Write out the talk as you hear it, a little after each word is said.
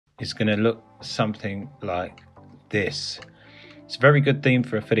is going to look something like this. It's a very good theme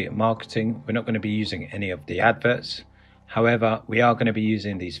for affiliate marketing. We're not going to be using any of the adverts. However, we are going to be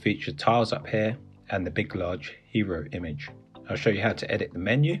using these featured tiles up here and the big large hero image. I'll show you how to edit the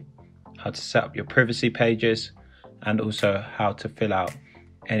menu, how to set up your privacy pages, and also how to fill out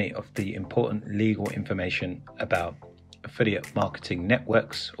any of the important legal information about affiliate marketing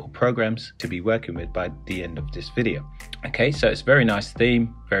networks or programs to be working with by the end of this video. Okay, so it's a very nice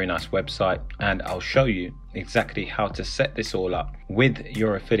theme, very nice website, and I'll show you exactly how to set this all up with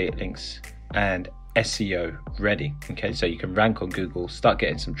your affiliate links and SEO ready. Okay, so you can rank on Google, start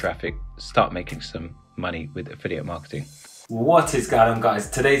getting some traffic, start making some money with affiliate marketing. What is going on, guys?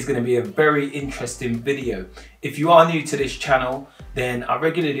 Today's going to be a very interesting video. If you are new to this channel, then I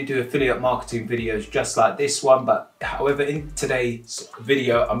regularly do affiliate marketing videos just like this one, but however, in today's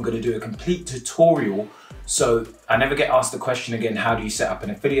video I'm going to do a complete tutorial so I never get asked the question again, how do you set up an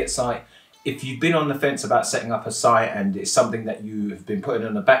affiliate site? If you've been on the fence about setting up a site and it's something that you have been putting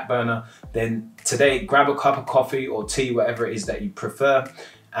on the back burner, then today grab a cup of coffee or tea, whatever it is that you prefer,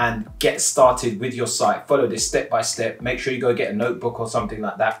 and get started with your site. Follow this step by step. Make sure you go get a notebook or something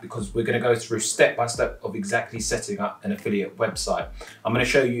like that, because we're going to go through step by step of exactly setting up an affiliate website. I'm going to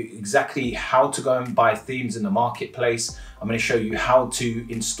show you exactly how to go and buy themes in the marketplace. I'm going to show you how to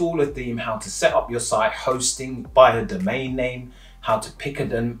install a theme, how to set up your site hosting, buy a domain name, how to pick a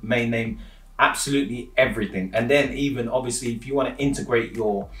domain name, absolutely everything. And then even obviously if you want to integrate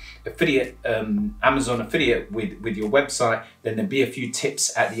your affiliate, Amazon affiliate with your website, then there'll be a few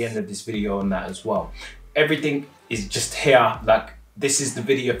tips at the end of this video on that as well. Everything is just here. Like, this is the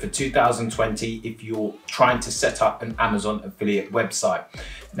video for 2020 if you're trying to set up an Amazon affiliate website.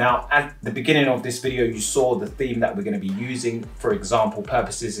 Now, at the beginning of this video, you saw the theme that we're going to be using for example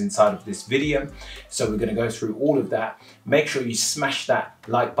purposes inside of this video. So we're going to go through all of that. Make sure you smash that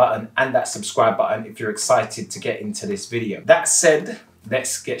like button and that subscribe button if you're excited to get into this video. That said,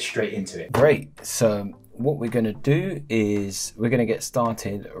 let's get straight into it. Great. So what we're going to do is we're going to get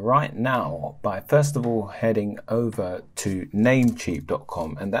started right now by first of all heading over to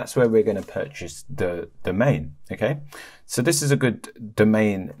namecheap.com, and that's where we're going to purchase the domain. Okay, so this is a good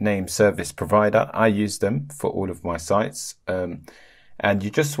domain name service provider. I use them for all of my sites, and you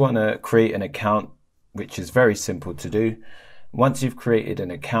just want to create an account, which is very simple to do. Once you've created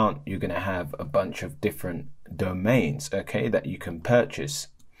an account, you're going to have a bunch of different domains, okay, that you can purchase.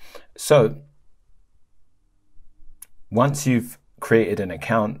 So once you've created an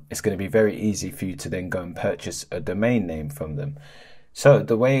account, it's going to be very easy for you to then go and purchase a domain name from them. So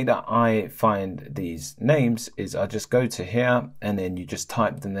the way that I find these names is I just go to here and then you just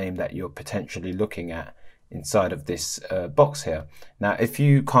type the name that you're potentially looking at inside of this box here. Now, if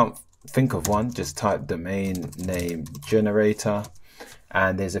you can't think of one, just type domain name generator,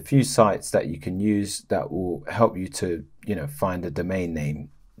 and there's a few sites that you can use that will help you to, you know, find a domain name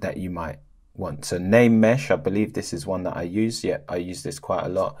that you might want. So name mesh, I believe this is one that I use. Yeah, I use this quite a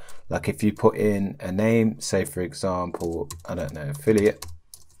lot. Like if you put in a name, say for example, I don't know, affiliate,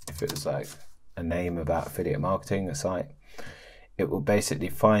 if it was like a name about affiliate marketing, a site, it will basically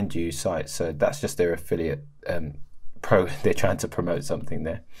find you sites. So that's just their affiliate they're trying to promote something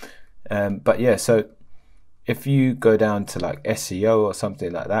there. But yeah, so if you go down to like SEO or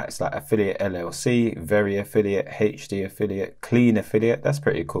something like that, it's like affiliate LLC, very affiliate, HD affiliate, clean affiliate. That's a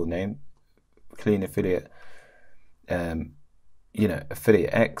pretty cool name. Clean affiliate, you know,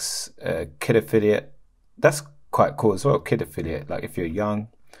 affiliate X, kid affiliate. That's quite cool as well. Kid affiliate, like if you're young,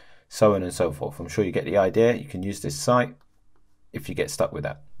 so on and so forth. I'm sure you get the idea. You can use this site if you get stuck with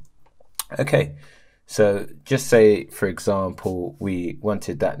that. Okay, so just say for example we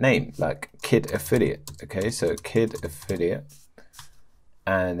wanted that name, like kid affiliate. Okay, so kid affiliate,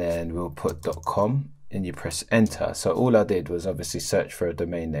 and then we'll put .com. And you press enter. So all I did was obviously search for a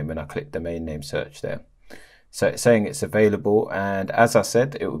domain name, and I clicked domain name search there. So it's saying it's available, and as I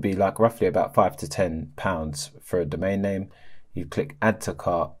said, it would be like roughly about £5 to £10 for a domain name. You click add to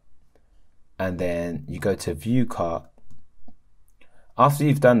cart, and then you go to view cart. After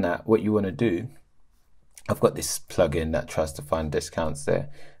you've done that, what you want to do, I've got this plugin that tries to find discounts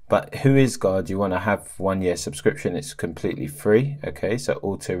there, but who is God, you want to have 1 year subscription. It's completely free. Okay, so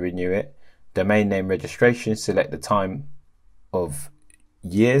auto renew it. Domain name registration, select the time of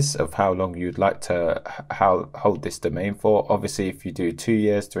years of how long you'd like to hold this domain for. Obviously, if you do 2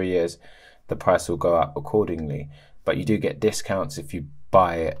 years, 3 years, the price will go up accordingly. But you do get discounts if you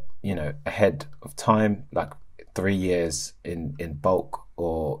buy it, you know, ahead of time, like 3 years in bulk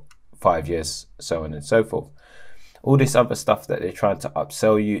or 5 years, so on and so forth. All this other stuff that they're trying to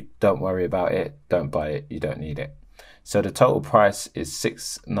upsell you, don't worry about it. Don't buy it. You don't need it. So the total price is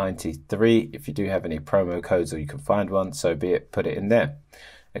 $6.93. If you do have any promo codes or you can find one, so be it, put it in there.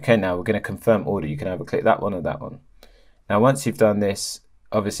 Okay, now we're going to confirm order. You can either click that one or that one. Now, once you've done this,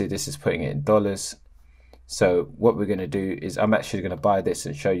 obviously this is putting it in dollars. So what we're going to do is I'm actually going to buy this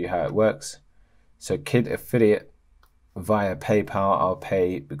and show you how it works. So Kid Affiliate via PayPal, I'll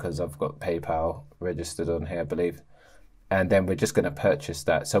pay because I've got PayPal registered on here, I believe. And then we're just going to purchase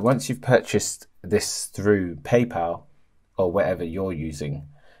that. So once you've purchased this through PayPal or whatever you're using,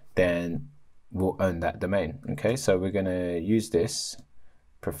 then we'll own that domain. Okay, so we're going to use this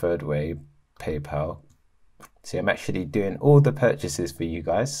preferred way, PayPal. See, I'm actually doing all the purchases for you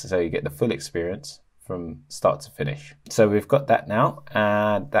guys, so you get the full experience from start to finish. So we've got that now,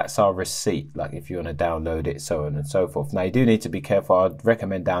 and that's our receipt, like if you want to download it, so on and so forth. Now you do need to be careful. I'd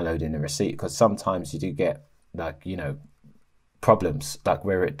recommend downloading the receipt because sometimes you do get, like, you know, problems like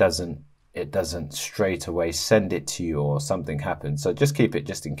where it doesn't straight away send it to you or something happens. So just keep it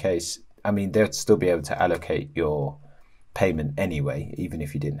just in case. I mean, they'll still be able to allocate your payment anyway, even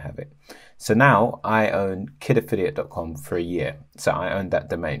if you didn't have it. So now I own kidaffiliate.com for a year. So I own that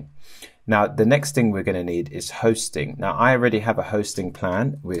domain. Now, the next thing we're going to need is hosting. Now, I already have a hosting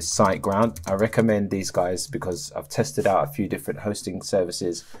plan with SiteGround. I recommend these guys because I've tested out a few different hosting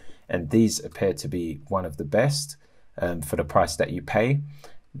services, and these appear to be one of the best for the price that you pay.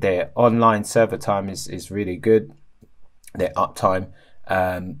 Their online server time is really good. Their uptime,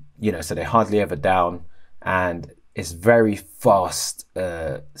 you know, so they're hardly ever down, and it's very fast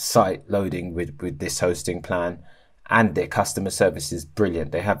site loading with this hosting plan. And their customer service is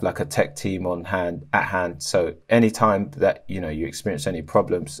brilliant. They have like a tech team at hand. So anytime that, you know, you experience any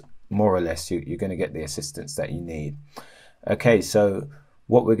problems, more or less, you're going to get the assistance that you need. Okay, so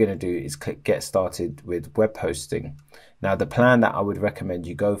what we're going to do is click Get Started with Web Hosting. Now, the plan that I would recommend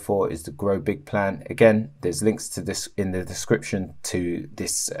you go for is the Grow Big plan. Again, there's links to this in the description to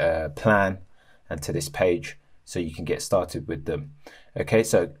this plan and to this page, so you can get started with them. Okay,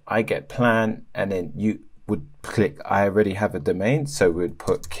 so I get plan, and then you would click I already have a domain, so we'd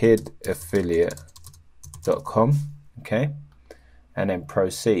put kidaffiliate.com, okay, and then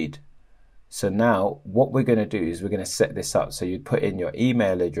proceed. So now what we're going to do is we're going to set this up. So you'd put in your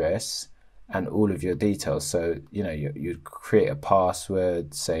email address and all of your details. So, you know, you'd create a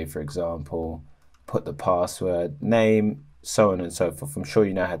password, say for example, put the password, name, so on and so forth. I'm sure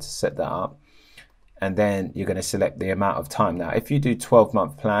you know how to set that up. And then you're going to select the amount of time. Now, if you do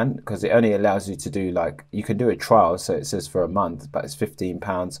 12-month plan, because it only allows you to do, like, you can do a trial, so it says for a month, but it's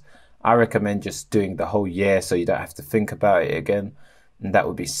 £15. I recommend just doing the whole year so you don't have to think about it again. And that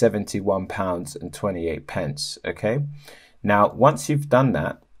would be £71.28. Okay. Now, once you've done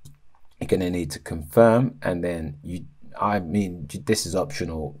that, you're going to need to confirm, and then this is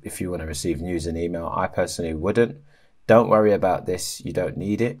optional if you want to receive news and email. I personally wouldn't. Don't worry about this. You don't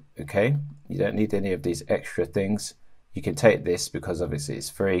need it. Okay. You don't need any of these extra things. You can take this because obviously it's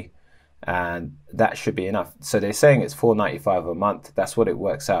free, and that should be enough. So they're saying it's $4.95 a month. That's what it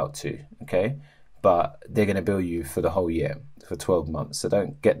works out to. Okay. But they're going to bill you for the whole year for 12 months. So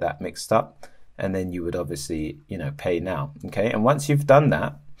don't get that mixed up. And then you would obviously, you know, pay now. Okay. And once you've done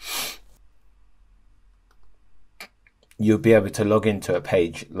that, you'll be able to log into a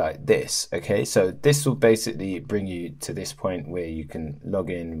page like this. Okay, so this will basically bring you to this point where you can log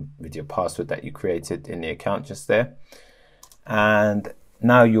in with your password that you created in the account just there. And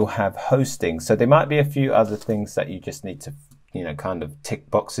now you'll have hosting. So there might be a few other things that you just need to, you know, kind of tick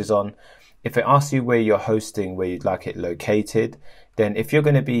boxes on. If it asks you where you're hosting, where you'd like it located, then if you're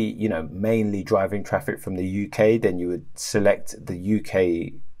going to be, you know, mainly driving traffic from the UK, then you would select the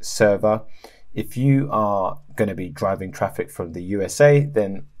UK server. If you are going to be driving traffic from the USA,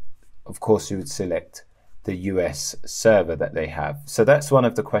 then of course you would select the US server that they have. So that's one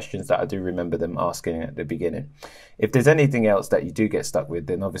of the questions that I do remember them asking at the beginning. If there's anything else that you do get stuck with,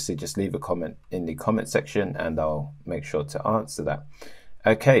 then obviously just leave a comment in the comment section and I'll make sure to answer that.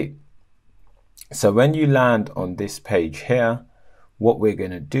 Okay, so when you land on this page here, what we're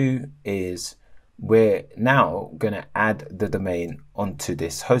going to do is we're now going to add the domain onto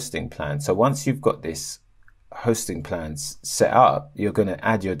this hosting plan. So once you've got this hosting plans set up, you're going to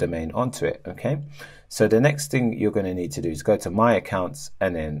add your domain onto it. Okay. So the next thing you're going to need to do is go to My Accounts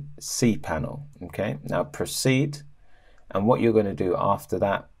and then cPanel. Okay. Now proceed. And what you're going to do after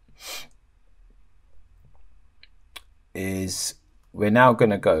that is we're now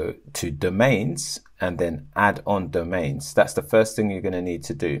going to go to domains and then add on domains. That's the first thing you're going to need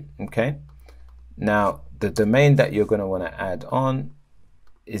to do. Okay. Now, the domain that you're going to want to add on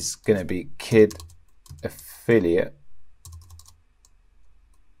is going to be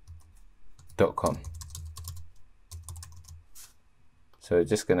kidaffiliate.com. So we're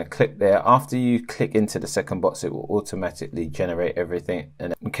just going to click there. After you click into the second box, it will automatically generate everything.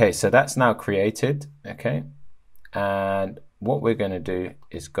 And okay, so that's now created. Okay, and what we're going to do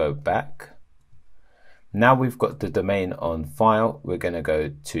is go back. Now we've got the domain on file. We're going to go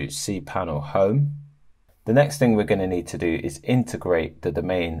to cPanel Home. The next thing we're going to need to do is integrate the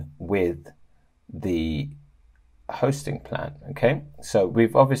domain with the hosting plan. Okay, so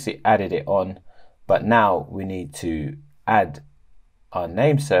we've obviously added it on, but now we need to add our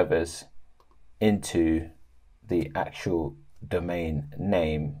name servers into the actual domain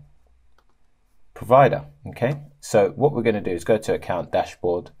name provider. Okay, so what we're going to do is go to Account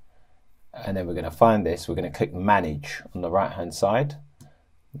Dashboard, and then we're going to find this. We're going to click Manage on the right hand side.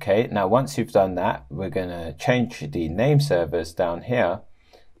 Okay, now once you've done that, we're going to change the name servers down here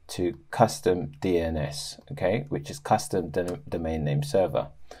to custom DNS, okay, which is custom domain name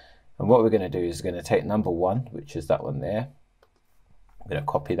server. And what we're going to do is going to take number 1, which is that one there. I'm going to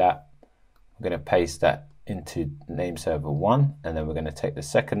copy that. We're going to paste that into name server 1, and then we're going to take the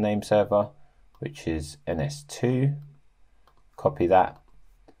second name server, which is NS2, copy that,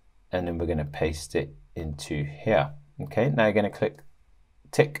 and then we're going to paste it into here. Okay, now you're going to click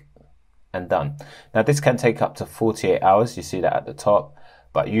tick and done. Now this can take up to 48 hours. You see that at the top,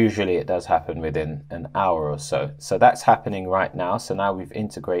 but usually it does happen within an hour or so. So that's happening right now. So now we've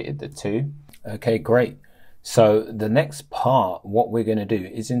integrated the two. Okay, great. So the next part, what we're going to do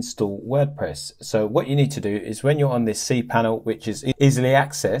is install WordPress. So what you need to do is when you're on this cPanel, which is easily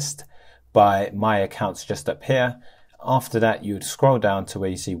accessed by my accounts just up here, after that, you would scroll down to where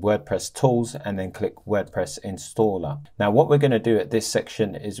you see WordPress tools and then click WordPress installer. Now, what we're going to do at this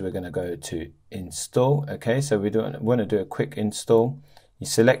section is we're going to go to install. Okay, so we want to do a quick install. You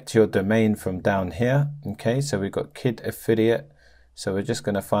select your domain from down here. Okay, so we've got Kid Affiliate. So we're just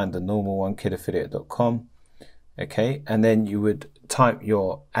going to find the normal one, kidaffiliate.com. Okay, and then you would type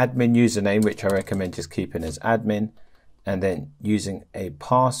your admin username, which I recommend just keeping as admin, and then using a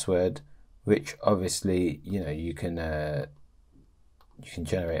password, which obviously, you know, you can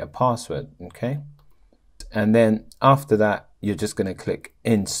generate a password. Okay, and then after that, you're just going to click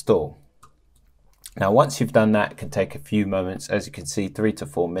install. Now, once you've done that, it can take a few moments, as you can see, 3 to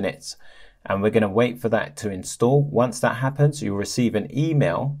 4 minutes, and we're going to wait for that to install. Once that happens, you'll receive an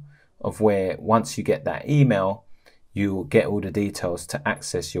email of where, once you get that email, you'll get all the details to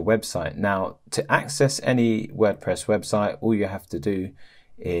access your website. Now, to access any WordPress website, all you have to do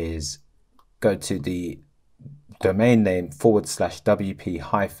is go to the domain name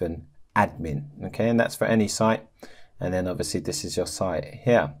 /wp-admin. Okay, and that's for any site. And then obviously this is your site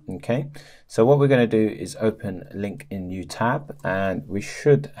here. Okay, so what we're going to do is open link in new tab, and we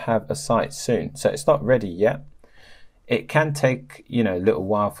should have a site soon. So it's not ready yet. It can take, you know, a little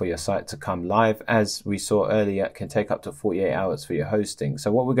while for your site to come live. As we saw earlier, it can take up to 48 hours for your hosting. So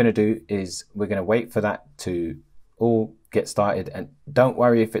what we're going to do is we're going to wait for that to all get started, and don't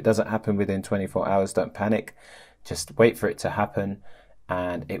worry if it doesn't happen within 24 hours. Don't panic, just wait for it to happen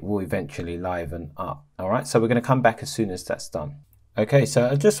and it will eventually liven up. All right, so we're going to come back as soon as that's done. Okay, so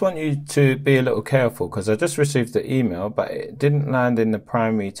I just want you to be a little careful because I just received the email, but it didn't land in the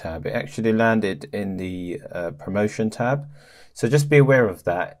primary tab. It actually landed in the promotion tab. So just be aware of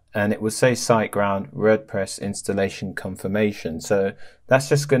that. And it will say SiteGround WordPress installation confirmation. So that's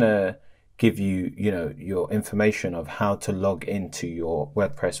just going to give you, you know, your information of how to log into your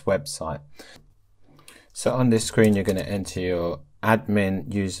WordPress website. So on this screen, you're going to enter your admin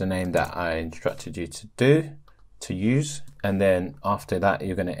username that I instructed you to use. And then after that,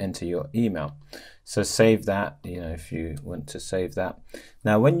 you're going to enter your email. So save that, you know, if you want to save that.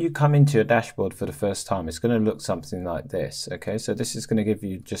 Now, when you come into your dashboard for the first time, it's going to look something like this. Okay, so this is going to give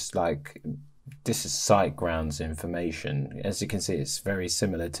you just like, this is SiteGround's information. As you can see, it's very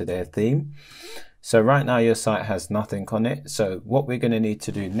similar to their theme. So right now your site has nothing on it. So what we're going to need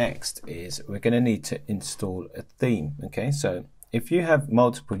to do next is we're going to need to install a theme. Okay, so if you have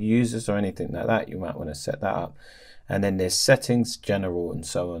multiple users or anything like that, you might want to set that up. And then there's settings, general, and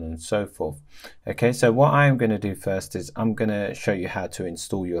so on and so forth. Okay, so what I'm going to do first is I'm going to show you how to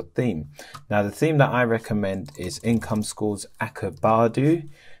install your theme. Now, the theme that I recommend is Income School's Akabadu.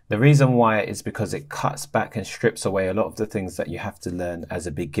 The reason why is because it cuts back and strips away a lot of the things that you have to learn as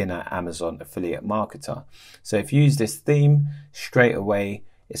a beginner Amazon affiliate marketer. So if you use this theme straight away,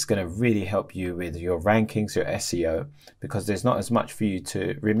 it's going to really help you with your rankings, your SEO, because there's not as much for you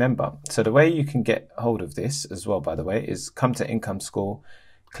to remember. So the way you can get hold of this as well, by the way, is come to Income School,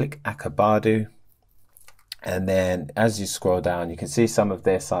 click Akabadu, and then as you scroll down, you can see some of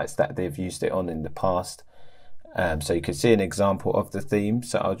their sites that they've used it on in the past. So you can see an example of the theme.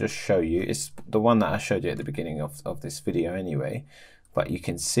 So I'll just show you. It's the one that I showed you at the beginning of this video anyway, But you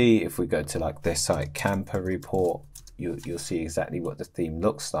can see if we go to like this site, camper report, you'll see exactly what the theme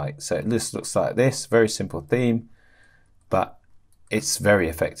looks like. So it looks like this, very simple theme, but it's very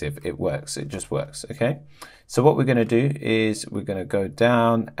effective. It works, it just works, okay? So what we're gonna do is we're gonna go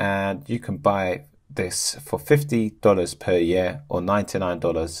down, and you can buy this for $50 per year or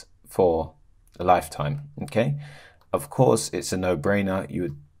 $99 for a lifetime, okay? Of course, it's a no-brainer. You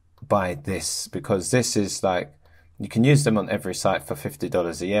would buy this because this is like, you can use them on every site for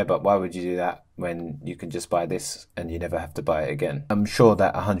 $50 a year, but why would you do that when you can just buy this and you never have to buy it again? I'm sure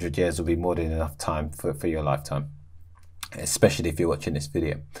that 100 years will be more than enough time for your lifetime, especially if you're watching this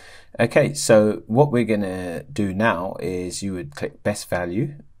video. Okay, so what we're gonna do now is you would click best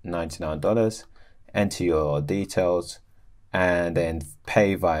value, $99, enter your details, and then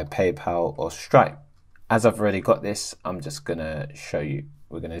pay via PayPal or Stripe. As I've already got this, I'm just gonna show you.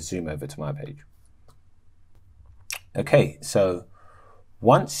 We're gonna zoom over to my page. Okay, so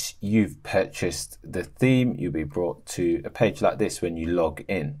once you've purchased the theme, you'll be brought to a page like this when you log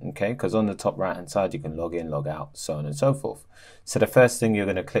in, okay? Because on the top right hand side, you can log in, log out, so on and so forth. So the first thing you're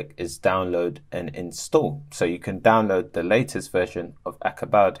going to click is download and install. So you can download the latest version of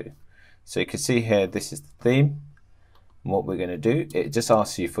Akabadu. So you can see here, this is the theme. And what we're going to do, it just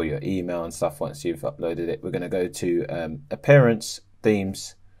asks you for your email and stuff once you've uploaded it. We're going to go to appearance,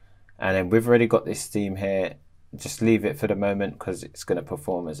 themes, and then we've already got this theme here. Just leave it for the moment because it's going to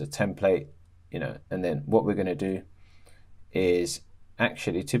perform as a template, you know. And then what we're going to do is,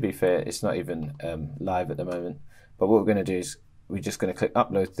 actually, to be fair, it's not even live at the moment, but what we're going to do is we're just going to click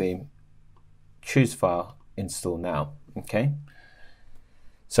upload theme, choose file, install now, okay?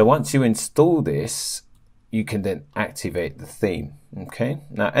 So once you install this, you can then activate the theme, okay?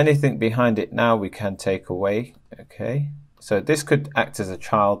 Now anything behind it now we can take away, okay? So this could act as a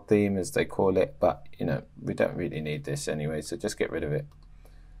child theme, as they call it, but you know, we don't really need this anyway, so just get rid of it.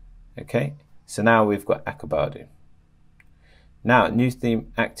 Okay, so now we've got Akabadu. Now, new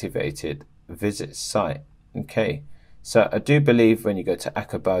theme activated, visit site. Okay, so I do believe when you go to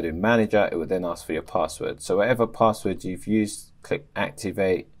Akabadu Manager, it will then ask for your password. So whatever password you've used, click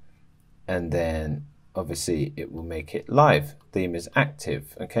activate, and then obviously it will make it live. Theme is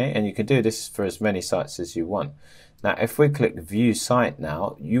active, okay? And you can do this for as many sites as you want. Now, if we click view site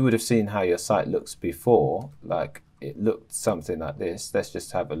now, you would have seen how your site looks before. Like it looked something like this. Let's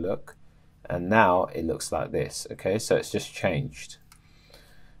just have a look. And now it looks like this, okay? So it's just changed.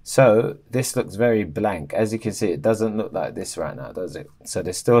 So this looks very blank. As you can see, it doesn't look like this right now, does it? So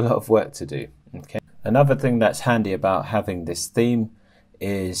there's still a lot of work to do, okay? Another thing that's handy about having this theme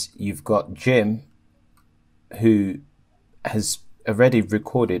is you've got Jim, who has already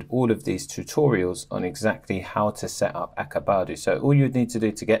recorded all of these tutorials on exactly how to set up Akabadu. So all you need to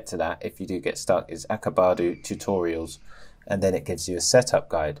do to get to that, if you do get stuck, is Akabadu tutorials, and then it gives you a setup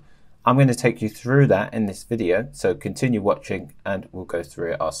guide. I'm going to take you through that in this video, so continue watching and we'll go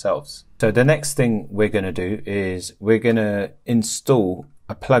through it ourselves. So the next thing we're going to do is we're going to install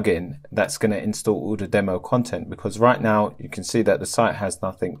a plugin that's going to install all the demo content, because right now you can see that the site has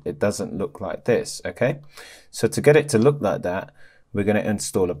nothing. It doesn't look like this, okay? So to get it to look like that, we're going to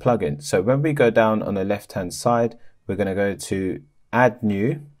install a plugin. So when we go down on the left hand side, we're going to go to add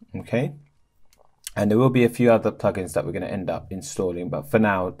new, okay? And there will be a few other plugins that we're going to end up installing, but for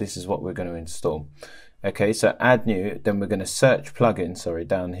now, this is what we're going to install. Okay, so add new, then we're going to search plugin, sorry,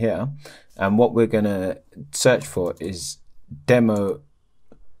 down here. And what we're going to search for is demo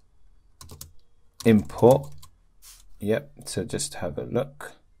import. Yep, so just have a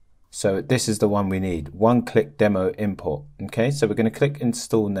look. So this is the one we need, one-click demo import. Okay, so we're going to click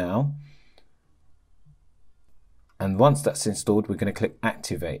install now. And once that's installed, we're going to click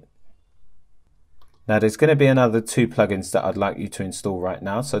activate. Now there's going to be another 2 plugins that I'd like you to install right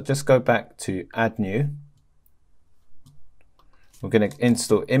now. So just go back to add new. We're going to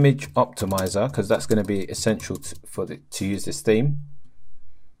install image optimizer because that's going to be essential to use this theme.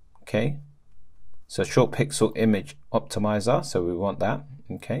 Okay, so short pixel image optimizer. So we want that.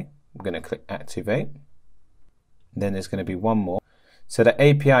 Okay, we're going to click activate. Then there's going to be one more. So the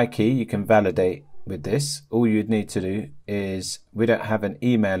API key you can validate with this. All you'd need to do is, we don't have an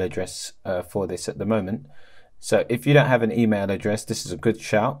email address for this at the moment. So if you don't have an email address, this is a good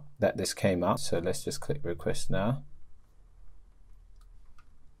shout that this came up. So let's just click request now.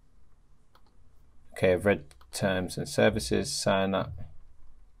 Okay, I've read terms and services, sign up.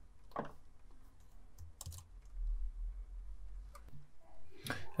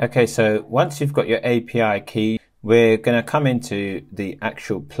 Okay, so once you've got your API key, we're going to come into the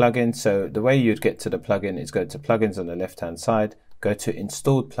actual plugin. So the way you'd get to the plugin is go to plugins on the left hand side, go to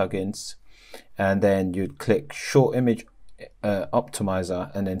installed plugins, and then you'd click short image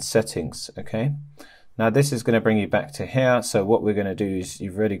optimizer and then settings. Okay, now this is going to bring you back to here. So what we're going to do is,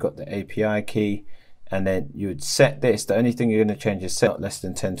 you've already got the API key, and then you would set this. The only thing you're going to change is set less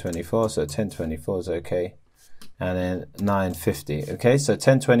than 1024, so 1024 is okay, and then 950. Okay, so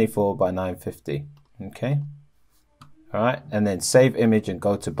 1024 by 950. Okay, all right, and then save image and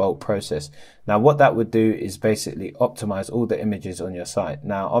go to bulk process. Now what that would do is basically optimize all the images on your site.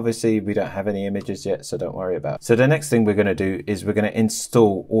 Now obviously we don't have any images yet, so don't worry about it. So the next thing we're going to do is we're going to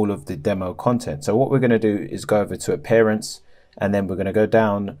install all of the demo content. So what we're going to do is go over to appearance, and then we're going to go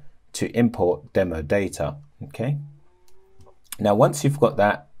down to import demo data. Okay, now once you've got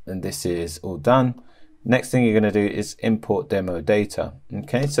that and this is all done, next thing you're going to do is import demo data.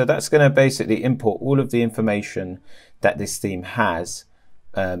 Okay, so that's going to basically import all of the information that this theme has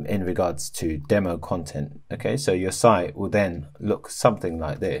in regards to demo content. Okay, so your site will then look something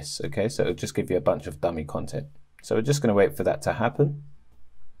like this. Okay, so it'll just give you a bunch of dummy content. So we're just going to wait for that to happen.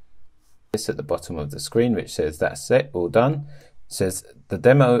 This at the bottom of the screen, which says that's it, all done. It says the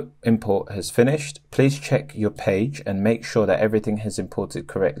demo import has finished. Please check your page and make sure that everything has imported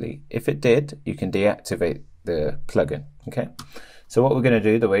correctly. If it did, you can deactivate the plugin. Okay, so what we're going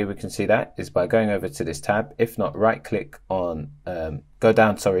to do, the way we can see that, is by going over to this tab. If not, right click on,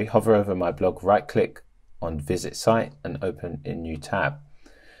 hover over my blog, right click on visit site and open a new tab.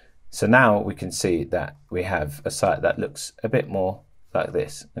 So now we can see that we have a site that looks a bit more like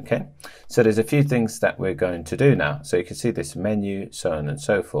this. Okay, so there's a few things that we're going to do now. So you can see this menu, so on and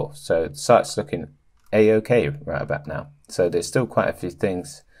so forth. So the site's looking a-okay right about now. So there's still quite a few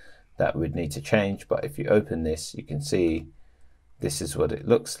things that we'd need to change, but if you open this, you can see this is what it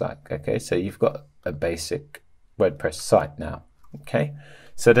looks like. Okay, so you've got a basic WordPress site now. Okay,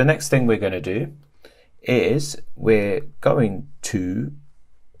 so the next thing we're going to do is we're going to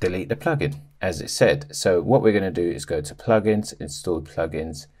delete the plugin, as it said. So what we're going to do is go to plugins, install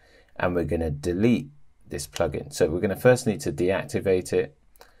plugins, and we're going to delete this plugin. So we're going to first need to deactivate it,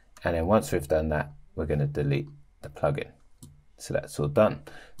 and then once we've done that, we're going to delete the plugin. So that's all done.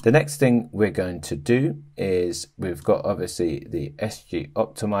 The next thing we're going to do is, we've got obviously the SG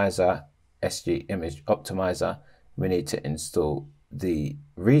optimizer, SG image optimizer. We need to install the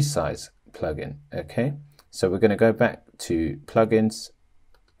resize plugin. Okay, so we're going to go back to plugins,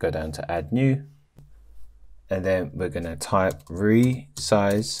 go down to add new, and then we're going to type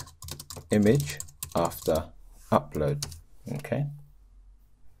resize image after upload. Okay,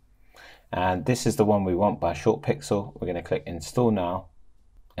 and this is the one we want by short pixel. We're going to click install now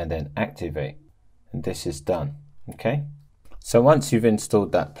and then activate, and this is done. Okay, so once you've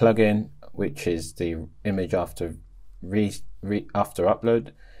installed that plugin, which is the image after after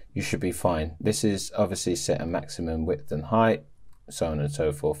upload, you should be fine. This is obviously set a maximum width and height, so on and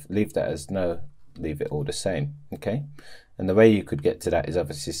so forth. Leave that as no, leave it all the same. Okay, and the way you could get to that is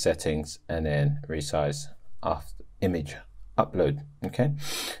obviously settings and then resize after image upload. Okay,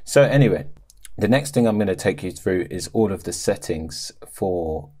 so anyway, the next thing I'm going to take you through is all of the settings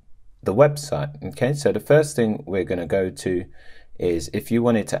for the website. Okay, so the first thing we're going to go to is, if you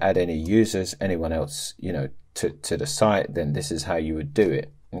wanted to add any users, anyone else, you know, to the site, then this is how you would do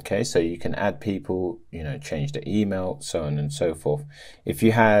it. Okay, so you can add people, you know, change the email, so on and so forth. If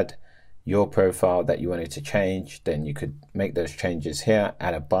you had your profile that you wanted to change, then you could make those changes here,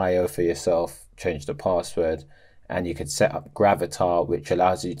 add a bio for yourself, change the password, and you could set up Gravatar, which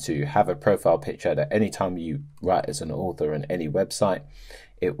allows you to have a profile picture that anytime you write as an author on any website,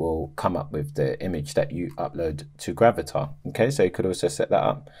 it will come up with the image that you upload to Gravatar. Okay, so you could also set that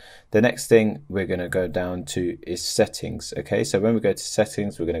up. The next thing we're going to go down to is settings. Okay, so when we go to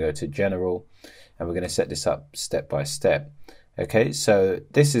settings, we're going to go to general, and we're going to set this up step by step. Okay, so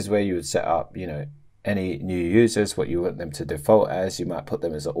this is where you would set up, you know, any new users, what you want them to default as. You might put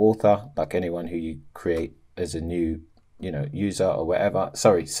them as an author, like anyone who you create as a new, you know, user or whatever.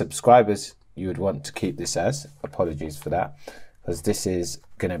 Sorry, subscribers, you would want to keep this as. Apologies for that, because this is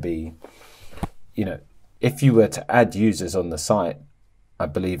going to be, you know, if you were to add users on the site, I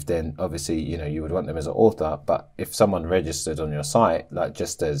believe then obviously, you know, you would want them as an author, but if someone registered on your site, like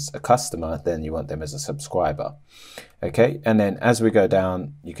just as a customer, then you want them as a subscriber. Okay, and then as we go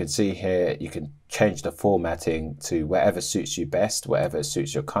down, you can see here, you can change the formatting to whatever suits you best, whatever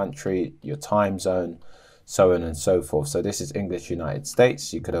suits your country, your time zone, so on and so forth. So this is English United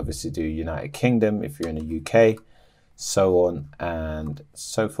States. You could obviously do United Kingdom if you're in the UK, so on and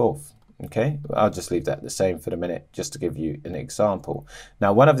so forth. Okay, I'll just leave that the same for the minute, just to give you an example.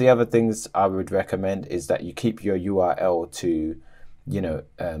 Now, one of the other things I would recommend is that you keep your URL to, you know,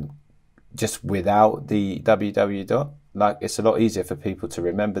 just without the www dot. like it's a lot easier for people to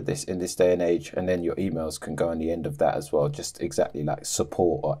remember this in this day and age, and then your emails can go on the end of that as well, just exactly like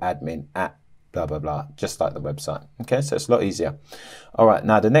support or admin at blah blah blah, just like the website. Okay, so it's a lot easier. All right,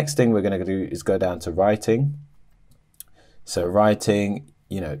 now the next thing we're going to do is go down to writing. So writing,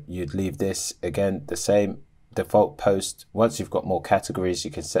 you'd leave this again the same default post. Once you've got more categories,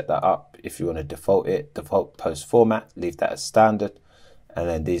 you can set that up. If you want to default post format, leave that as standard. And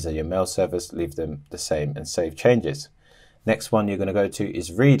then these are your mail servers, leave them the same and save changes. Next one you're going to go to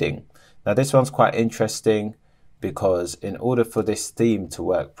is reading. Now this one's quite interesting because in order for this theme to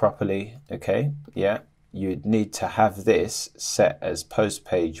work properly, okay, you'd need to have this set as post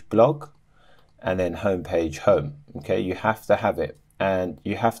page blog and then home page home. Okay, you have to have it, and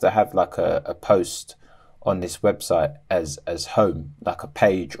you have to have like a post on this website as home, like a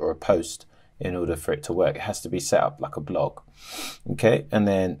page or a post, in order for it to work. It has to be set up like a blog. Okay, and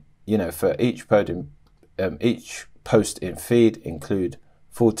then for each post in feed, include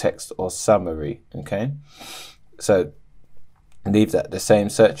full text or summary. Okay, so leave that the same.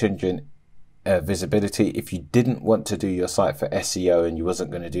 Search engine visibility. If you didn't want to do your site for SEO and you wasn't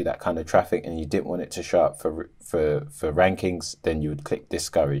going to do that kind of traffic and you didn't want it to show up for rankings, then you would click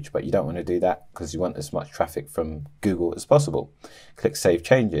discourage. But you don't want to do that because you want as much traffic from Google as possible. Click save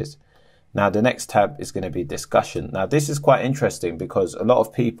changes. Now the next tab is going to be discussion. Now this is quite interesting because a lot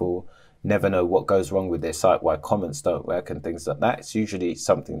of people never know what goes wrong with their site, why comments don't work and things like that. It's usually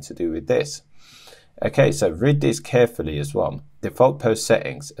something to do with this. Okay, so read this carefully as well. Default post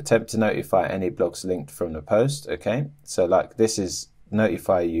settings, attempt to notify any blogs linked from the post. Okay, so like this is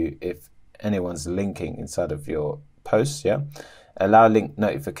notify you if anyone's linking inside of your posts. Yeah, allow link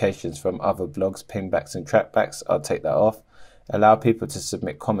notifications from other blogs, pingbacks and trackbacks. I'll take that off. Allow people to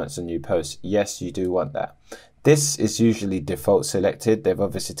submit comments on new posts. Yes, you do want that. This is usually default selected. They've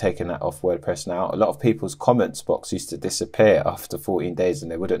obviously taken that off WordPress now. A lot of people's comments box used to disappear after 14 days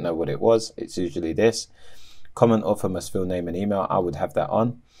and they wouldn't know what it was. It's usually this. Comment author must fill name and email. I would have that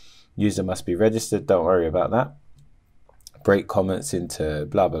on. User must be registered. Don't worry about that. Break comments into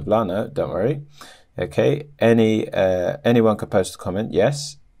blah, blah, blah. No, don't worry. Okay. Anyone can post a comment.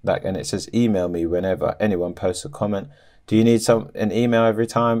 Yes. And it says email me whenever anyone posts a comment. Do you need an email every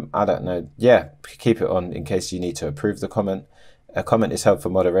time? I don't know. Yeah, keep it on in case you need to approve the comment. A comment is held for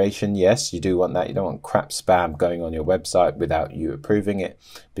moderation. Yes, you do want that. You don't want crap spam going on your website without you approving it.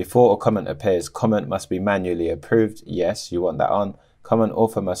 Before a comment appears, comment must be manually approved. Yes, you want that on. Comment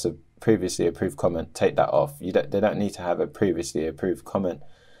author must have previously approved comment. Take that off. They don't need to have a previously approved comment,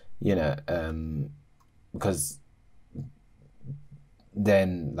 because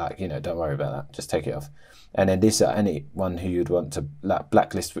then don't worry about that. Just take it off. And then these are anyone who you'd want to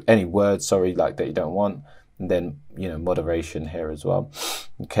blacklist any words, that you don't want. And then, moderation here as well.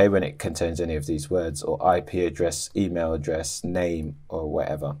 Okay, when it contains any of these words or IP address, email address, name, or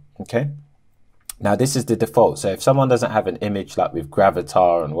whatever. Okay. Now this is the default. So if someone doesn't have an image like with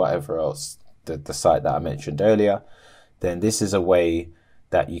Gravatar and whatever else, the site that I mentioned earlier, then this is a way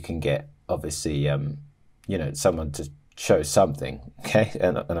that you can get, obviously, someone to show something, okay,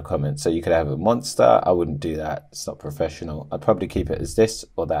 and a comment. So you could have a monster. I wouldn't do that. It's not professional. I'd probably keep it as this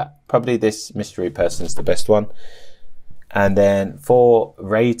or that. Probably this mystery person is the best one. And then for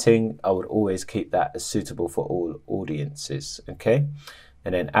rating, I would always keep that as suitable for all audiences, okay?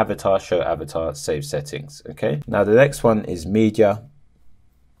 And then avatar, show avatar, save settings, okay? Now the next one is media.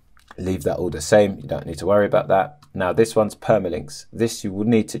 Leave that all the same. You don't need to worry about that. Now this one's permalinks. This you would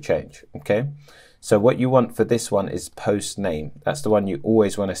need to change, okay? So what you want for this one is post name. That's the one you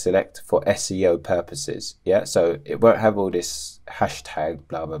always want to select for SEO purposes. Yeah, so it won't have all this hashtag,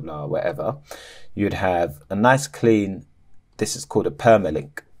 blah, blah, blah, whatever. You'd have a nice clean, this is called a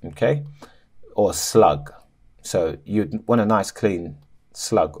permalink, okay? Or slug. So you'd want a nice clean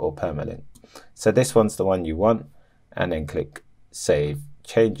slug or permalink. So this one's the one you want, and then click save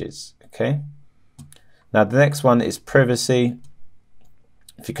changes, okay? Now the next one is privacy.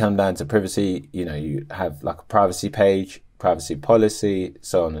 If you come down to privacy, you have like a privacy page, privacy policy,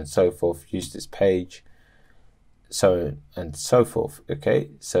 so on and so forth. Use this page, so on and so forth.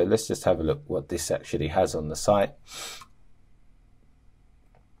 Okay, so let's just have a look what this actually has on the site.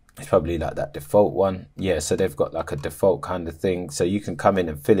 It's probably like that default one. Yeah, so they've got like a default kind of thing. So you can come in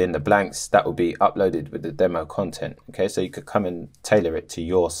and fill in the blanks. That will be uploaded with the demo content. Okay, so you could come and tailor it to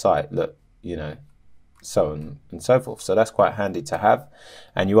your site. Look, so on and so forth. So that's quite handy to have.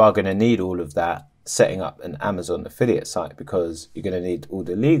 And you are going to need all of that setting up an Amazon affiliate site, because you're going to need all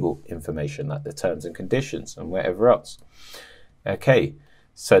the legal information like the terms and conditions and whatever else. Okay,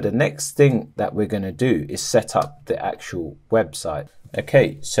 so the next thing that we're going to do is set up the actual website.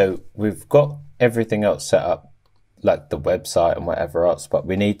 Okay, so we've got everything else set up. like the website and whatever else, but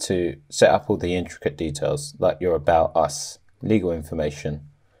we need to set up all the intricate details, like your about us, legal information,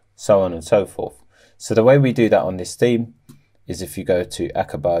 so on and so forth. So the way we do that on this theme is if you go to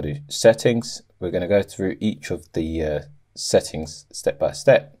Akabadu settings, we're going to go through each of the settings step by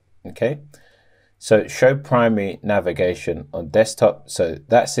step. Okay, so show primary navigation on desktop. So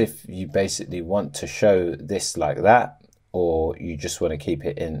that's if you basically want to show this like that, or you just want to keep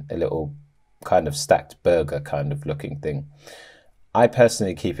it in a little kind of stacked burger kind of looking thing. I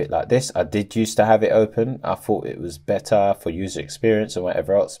personally keep it like this. I did used to have it open. I thought it was better for user experience and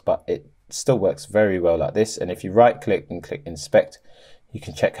whatever else, but it still works very well like this. And if you right click and click inspect, you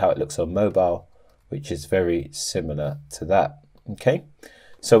can check how it looks on mobile, which is very similar to that. Okay,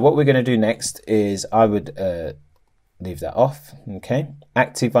 so what we're going to do next is I would leave that off. Okay,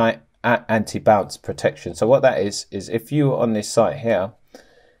 activate anti-bounce protection. So what that is if you were on this site here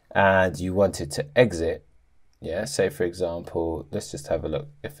and you wanted to exit, yeah, say for example, let's just have a look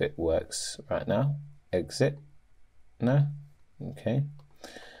if it works right now. Exit, no, okay.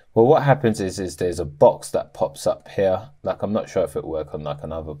 Well, what happens is there's a box that pops up here. Like, I'm not sure if it'll work on like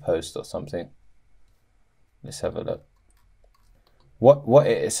another post or something. Let's have a look. What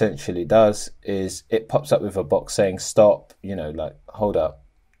it essentially does is it pops up with a box saying stop, you know, like hold up,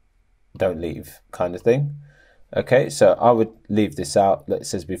 don't leave kind of thing. Okay, so I would leave this out. It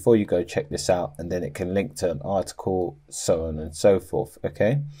says before you go, check this out, and then it can link to an article, so on and so forth.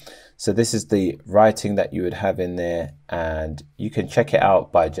 Okay, so this is the writing that you would have in there, and you can check it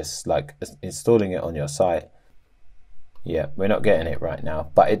out by just like installing it on your site. Yeah, we're not getting it right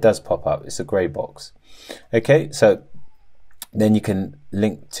now, but it does pop up. It's a gray box. Okay, so then you can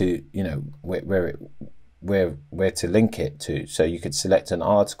link to, you know, where to link it to. So you could select an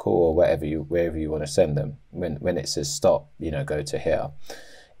article or wherever you want to send them. When it says stop, you know, go to here.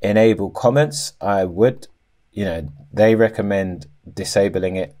 Enable comments. I would, you know, they recommend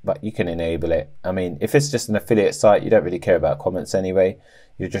disabling it, but you can enable it. I mean, if it's just an affiliate site, you don't really care about comments anyway.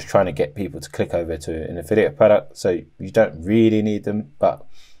 You're just trying to get people to click over to an affiliate product, so you don't really need them, but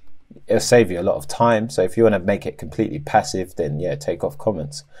it'll save you a lot of time. So if you want to make it completely passive, then yeah, take off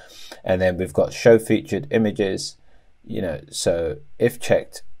comments. And then we've got show featured images, you know, so if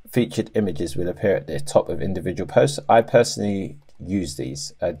checked, featured images will appear at the top of individual posts. I personally use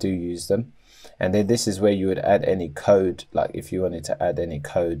these. I do use them. And then this is where you would add any code, like if you wanted to add any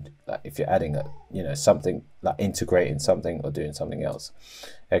code, like if you're adding a, you know, something like integrating something or doing something else.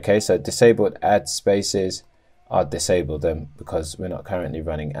 Okay, so disabled ad spaces, I'll disable them because we're not currently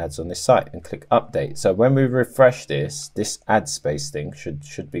running ads on this site, and click update. So when we refresh this ad space thing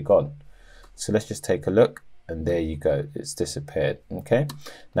should be gone. So let's just take a look, and there you go, it's disappeared. Okay,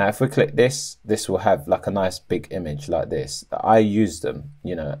 now if we click this will have like a nice big image like this. I use them,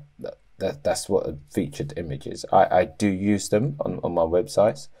 you know, that's what a featured image is. I do use them on my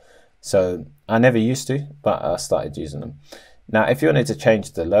websites. So I never used to, but I started using them. Now if you wanted to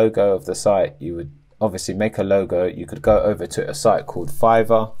change the logo of the site, you would obviously make a logo. You could go over to a site called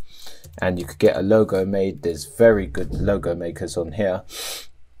Fiverr and you could get a logo made. There's very good logo makers on here.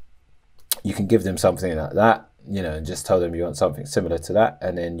 You can give them something like that, you know, and just tell them you want something similar to that,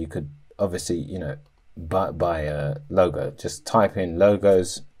 and then you could obviously, you know, buy a logo. Just type in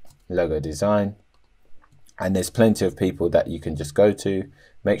logos, logo design, and there's plenty of people that you can just go to.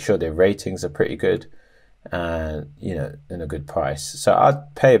 Make sure their ratings are pretty good and, you know, in a good price. So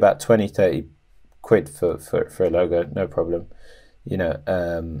I'd pay about 20-30 quid for a logo, no problem. You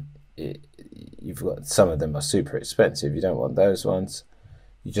know, you've got some of them are super expensive. You don't want those ones.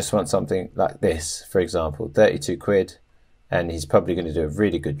 You just want something like this, for example, 32 quid, and he's probably going to do a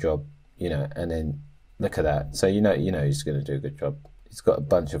really good job, you know. And then look at that. So you know he's going to do a good job. He's got a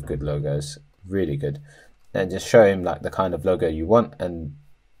bunch of good logos, really good. And just show him like the kind of logo you want and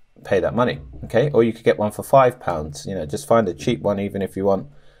pay that money. Okay, or you could get one for £5. You know, just find a cheap one, even if you want.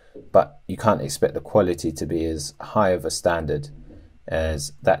 But you can't expect the quality to be as high of a standard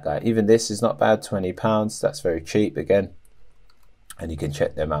as that guy. Even this is not bad, £20. That's very cheap again, and you can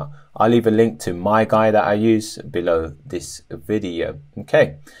check them out. I'll leave a link to my guy that I use below this video.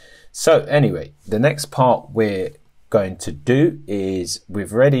 Okay, so anyway, the next part we're going to do is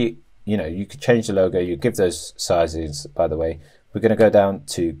we've already, you know, you could change the logo. You give those sizes, by the way. We're going to go down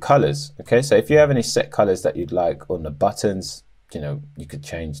to colors. Okay, so if you have any set colors that you'd like on the buttons, you know, you could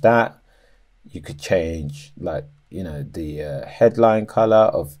change that. You could change, like, you know, the headline color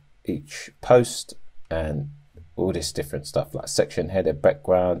of each post and all this different stuff, like section header,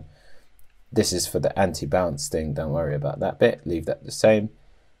 background. This is for the anti-bounce thing. Don't worry about that bit. Leave that the same.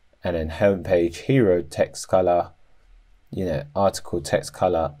 And then homepage hero text color. you know, article, text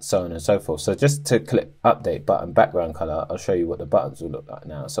color, so on and so forth. So just to click update button background color, I'll show you what the buttons will look like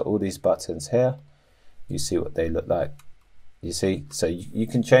now. So all these buttons here, you see what they look like. You see, so you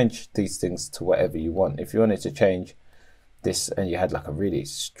can change these things to whatever you want. If you wanted to change this and you had like a really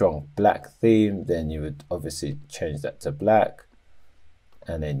strong black theme, then you would obviously change that to black,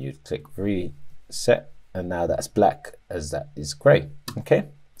 and then you'd click reset, and now that's black as that is grey. Okay,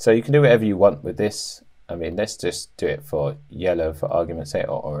 so you can do whatever you want with this. I mean, let's just do it for yellow for argument's sake,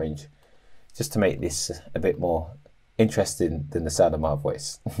 or orange, just to make this a bit more interesting than the sound of my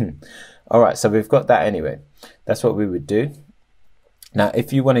voice. All right, so we've got that anyway. That's what we would do. Now,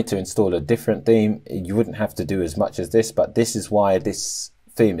 if you wanted to install a different theme, you wouldn't have to do as much as this, but this is why this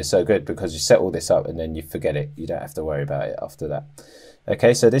theme is so good, because you set all this up and then you forget it. You don't have to worry about it after that.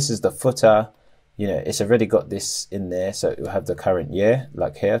 Okay, so this is the footer. You know, it's already got this in there, so it will have the current year,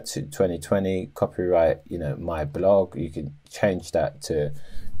 like here to 2020, copyright, you know, my blog. You can change that to,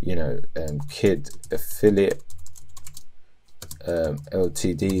 you know, kid affiliate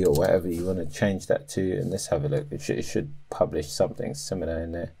LTD or whatever you want to change that to. And let's have a look. It should publish something similar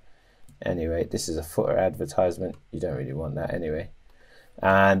in there. Anyway, this is a footer advertisement. You don't really want that anyway.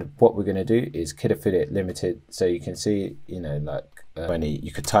 And what we're going to do is kid affiliate limited. So you can see, you know, like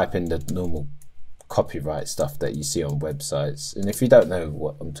you could type in the normal copyright stuff that you see on websites, and if you don't know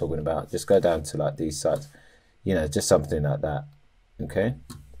what I'm talking about, just go down to like these sites, you know, just something like that. Okay,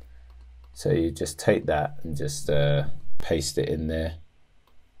 so you just take that and just paste it in there.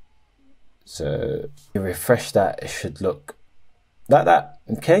 So you refresh that, it should look like that.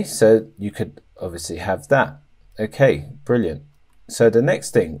 Okay, so you could obviously have that. Okay, brilliant. So the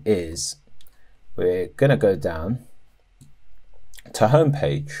next thing is we're gonna go down to home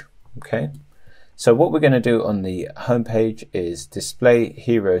page. Okay, so what we're going to do on the home page is display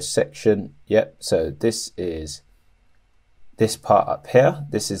hero section. Yep, so this is this part up here.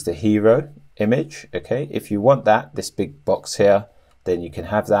 This is the hero image. Okay, if you want that, this big box here, then you can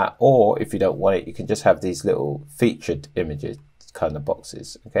have that, or if you don't want it, you can just have these little featured images kind of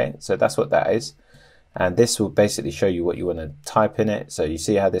boxes. Okay, so that's what that is, and this will basically show you what you want to type in it. So you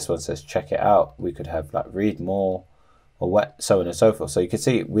see how this one says check it out. We could have like read more, or what, so on and so forth. So you can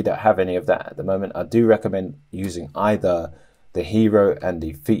see we don't have any of that at the moment. I do recommend using either the hero and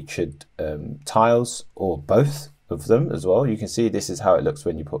the featured tiles, or both of them as well. You can see this is how it looks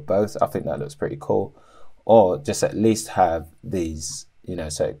when you put both. I think that looks pretty cool. Or just at least have these, you know,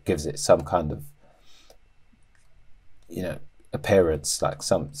 so it gives it some kind of, you know, appearance, like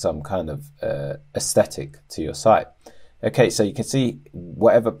some kind of aesthetic to your site. Okay, so you can see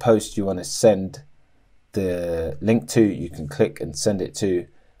whatever post you want to send the link to, you can click and send it to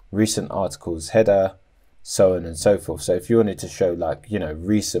recent articles header, so on and so forth. So if you wanted to show like, you know,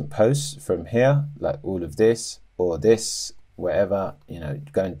 recent posts from here, like all of this or this, whatever, you know,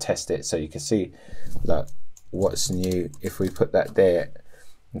 go and test it so you can see like what's new. If we put that there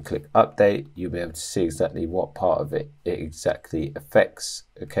and click update, you'll be able to see exactly what part of it exactly affects.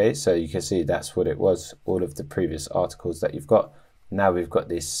 Okay, so you can see that's what it was, all of the previous articles that you've got. Now we've got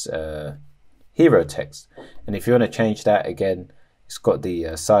this hero text, and if you want to change that, again, it's got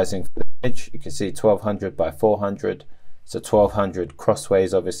the sizing for the image. You can see 1200 by 400, so 1200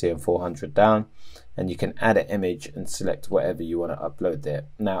 crossways obviously and 400 down, and you can add an image and select whatever you want to upload there.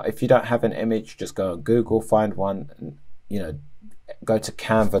 Now if you don't have an image, just go on Google, find one, and, you know, go to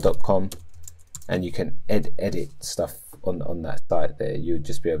canva.com and you can edit stuff on that site there. You would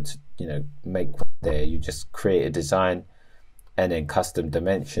just be able to, you know, make there, you just create a design and then custom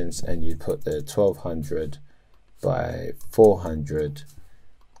dimensions, and you put the 1200 by 400,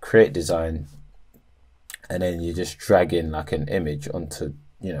 create design, and then you just drag in like an image onto,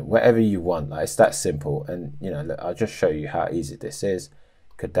 you know, whatever you want. Like, it's that simple. And, you know, look, I'll just show you how easy this is.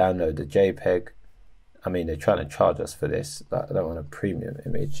 You could download the JPEG. I mean, they're trying to charge us for this, but I don't want a premium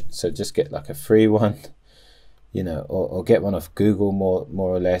image, so just get like a free one, you know, or get one off Google, more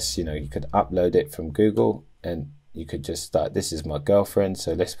or less. You know, you could upload it from Google, and you could just start, this is my girlfriend,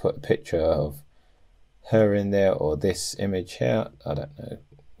 so let's put a picture of her in there, or this image here, I don't know,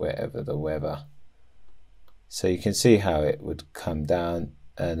 wherever the weather. So you can see how it would come down,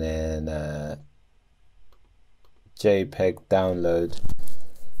 and then JPEG download.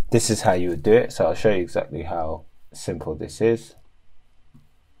 This is how you would do it, so I'll show you exactly how simple this is.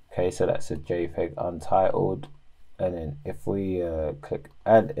 Okay, so that's a JPEG untitled, and then if we click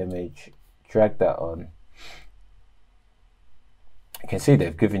add image, drag that on, you can see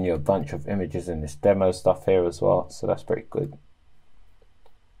they've given you a bunch of images in this demo stuff here as well, so that's pretty good.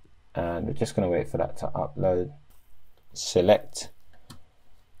 And we're just going to wait for that to upload. Select,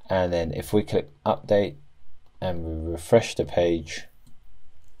 and then if we click update, and we refresh the page,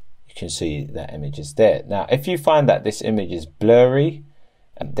 you can see that image is there. Now, if you find that this image is blurry,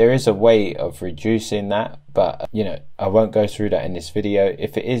 there is a way of reducing that, but you know, I won't go through that in this video.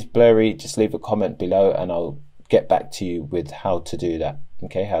 If it is blurry, just leave a comment below and I'll get back to you with how to do that.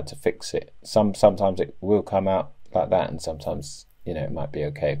 Okay, how to fix it. Sometimes it will come out like that, and sometimes, you know, it might be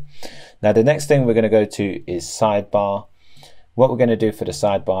okay. Now, the next thing we're going to go to is sidebar. What we're going to do for the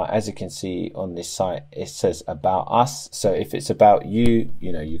sidebar, as you can see on this site, it says about us. So if it's about you,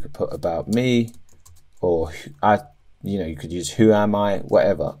 you know, you could put about me, or you know, you could use who am I,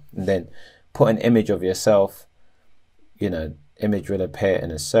 whatever, and then put an image of yourself. You know, image will appear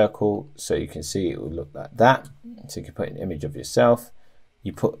in a circle, so you can see it will look like that. So you can put an image of yourself.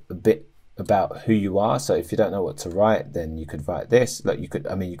 You put a bit about who you are. So if you don't know what to write, then you could write this. Like you could,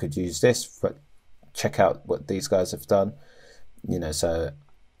 I mean, you could use this. For, check out what these guys have done. You know, so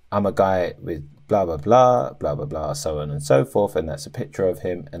I'm a guy with blah blah blah blah blah blah, so on and so forth, and that's a picture of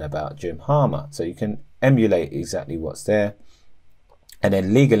him, and about Jim Harmer. So you can emulate exactly what's there. And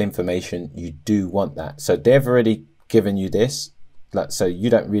then legal information, you do want that. So they've already given you this, like, so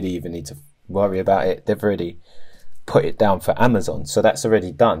you don't really even need to worry about it. They've already put it down for Amazon, so that's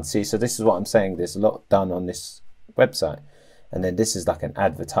already done. See, so this is what I'm saying, there's a lot done on this website. And then this is like an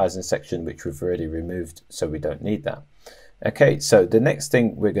advertising section, which we've already removed, so we don't need that. Okay, so the next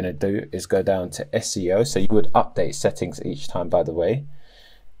thing we're going to do is go down to SEO. So you would update settings each time, by the way.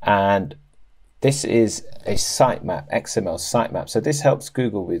 And this is a sitemap, XML sitemap. So this helps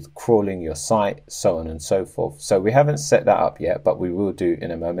Google with crawling your site, so on and so forth. So we haven't set that up yet, but we will do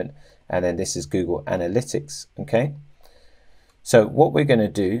in a moment. And then this is Google Analytics, okay? So what we're going to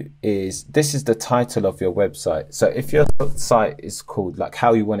do is, this is the title of your website. So if your site is called, like,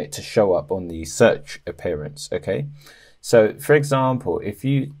 how you want it to show up on the search appearance, okay? So for example, if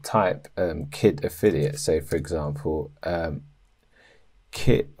you type kid affiliate, say for example,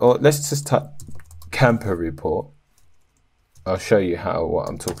 kid, or let's just type camper report. I'll show you what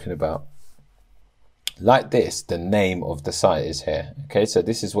I'm talking about. Like this, the name of the site is here. Okay, so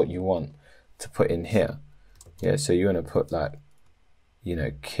this is what you want to put in here. Yeah, so you want to put, like, you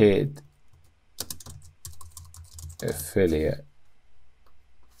know, kid affiliate.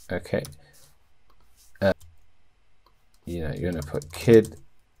 Okay. You know, you're going to put kid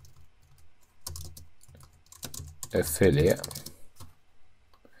affiliate.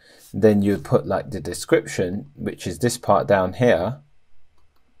 Then you put, like, the description, which is this part down here.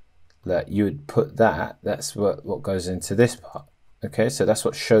 That you would put that's what goes into this part. Okay, so that's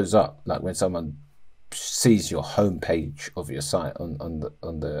what shows up, like, when someone sees your home page of your site on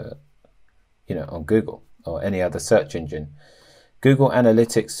the you know, on Google or any other search engine. Google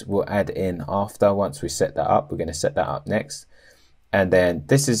Analytics will add in after, once we set that up. We're going to set that up next. And then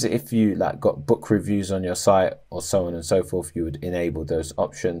this is if you, like, got book reviews on your site or so on and so forth, you would enable those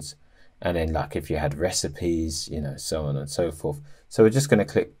options. And then, like, if you had recipes, you know, so on and so forth. So we're just going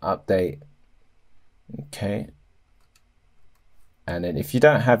to click update. Okay. And then if you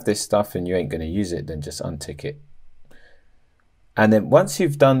don't have this stuff and you ain't going to use it, then just untick it. And then once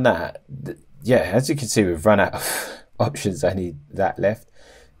you've done that, yeah, as you can see, we've run out of options. I need that left.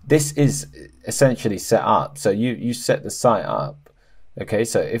 This is essentially set up. So you set the site up. Okay,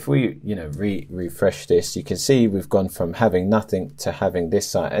 so if we, you know, refresh this, you can see we've gone from having nothing to having this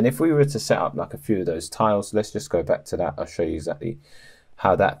site. And if we were to set up, like, a few of those tiles, let's just go back to that. I'll show you exactly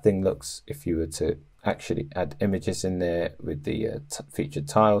how that thing looks if you were to actually add images in there with the featured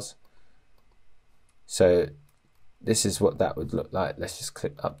tiles. So this is what that would look like. Let's just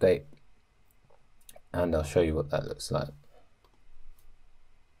click update and I'll show you what that looks like.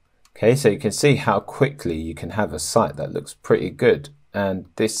 Okay, so you can see how quickly you can have a site that looks pretty good, and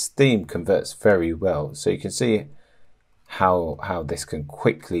this theme converts very well. So you can see how this can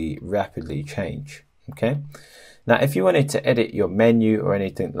rapidly change. Okay, now if you wanted to edit your menu or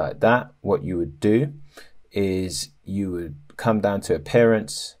anything like that, what you would do is you would come down to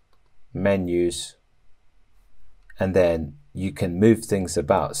appearance, menus, and then you can move things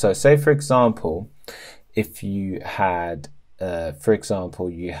about. So say for example, if you had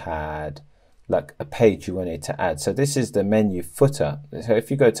you had like a page you wanted to add. So this is the menu footer. So if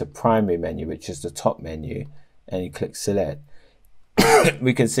you go to primary menu, which is the top menu, and you click select,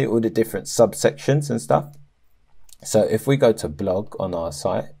 we can see all the different subsections and stuff. So if we go to blog on our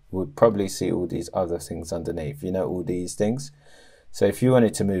site, we'll probably see all these other things underneath, you know, all these things. So if you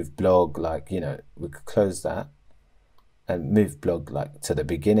wanted to move blog, like, you know, we could close that and move blog like to the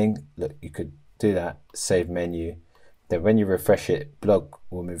beginning. Look, you could do that, save menu. Then when you refresh it, blog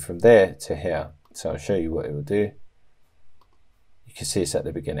will move from there to here. So I'll show you what it will do. You can see it's at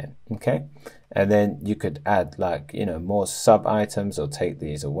the beginning, okay? And then you could add like, you know, more sub items or take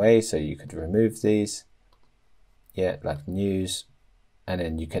these away. So you could remove these, yeah, like news, and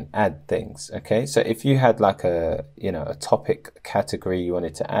then you can add things, okay? So if you had like a, you know, a topic category you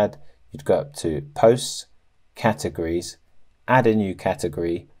wanted to add, you'd go up to posts, categories, add a new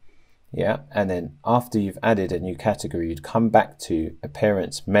category, yeah, and then after you've added a new category, you'd come back to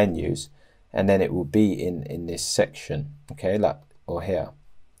appearance menus, and then it will be in this section, okay, like, or here.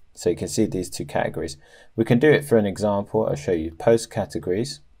 So you can see these two categories. We can do it for an example. I'll show you post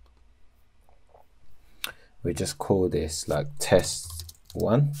categories. We just call this like test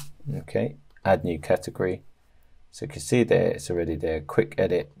 1, okay, add new category. So you can see there, it's already there, quick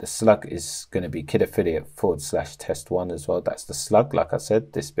edit. The slug is going to be kid affiliate /test1 as well. That's the slug, like I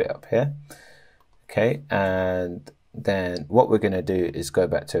said, this bit up here. Okay, and then what we're going to do is go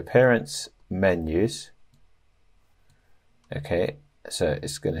back to appearance, menus. Okay, so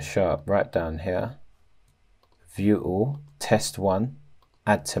it's going to show up right down here. View all, test 1,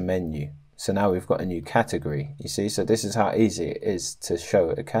 add to menu. So now we've got a new category, you see? So this is how easy it is to show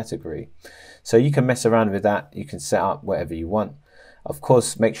a category. So you can mess around with that. You can set up whatever you want. Of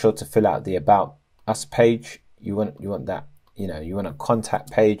course, make sure to fill out the About Us page. You want that, you know, you want a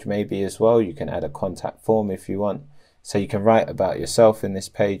contact page maybe as well. You can add a contact form if you want. So you can write about yourself in this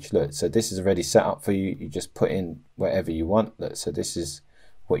page. Look, so this is already set up for you. You just put in whatever you want. Look, so this is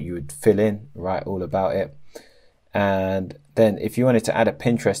what you would fill in, write all about it. And then if you wanted to add a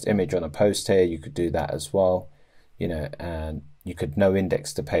Pinterest image on a post here, you could do that as well, you know, and you could no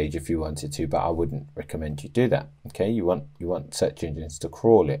index the page if you wanted to, but I wouldn't recommend you do that. Okay, you want search engines to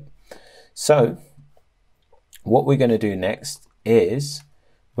crawl it. So what we're going to do next is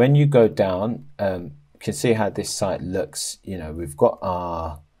when you go down, you can see how this site looks. You know, we've got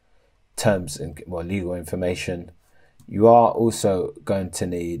our terms and legal information. You are also going to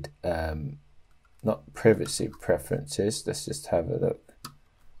need not privacy preferences. Let's just have a look.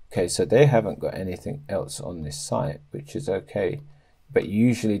 Okay, so they haven't got anything else on this site, which is okay. But you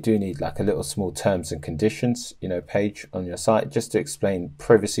usually do need like a little small terms and conditions, you know, page on your site just to explain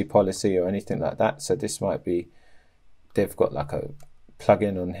privacy policy or anything like that. So this might be, they've got like a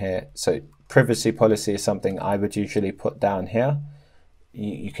plugin on here. So privacy policy is something I would usually put down here.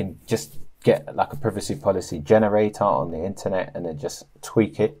 You can just get like a privacy policy generator on the internet and then just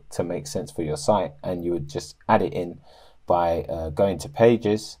tweak it to make sense for your site. And you would just add it in by going to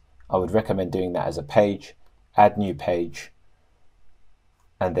pages. I would recommend doing that as a page, add new page,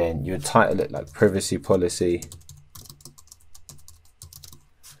 and then you would title it like privacy policy,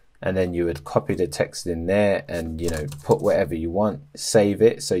 and then you would copy the text in there and, you know, put whatever you want, save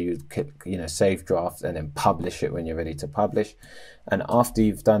it. So you click, you know, save draft and then publish it when you're ready to publish. And after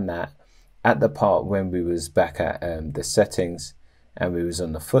you've done that, at the part when we was back at the settings and we was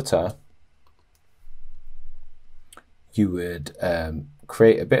on the footer, you would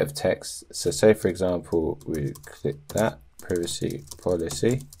create a bit of text. So say for example, we click that privacy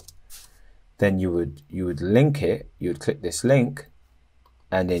policy, then you would link it, you would click this link,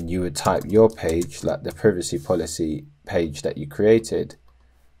 and then you would type your page, like the privacy policy page that you created,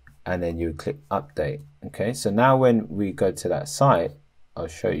 and then you would click update. Okay, so now when we go to that site, I'll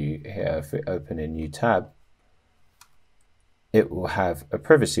show you here, if we open a new tab, it will have a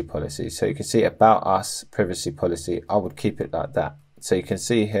privacy policy. So you can see about us, privacy policy. I would keep it like that. So you can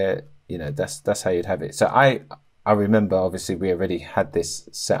see here, you know, that's how you'd have it. So I remember, obviously we already had this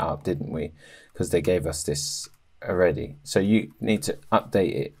set up, didn't we? Because they gave us this already. So you need to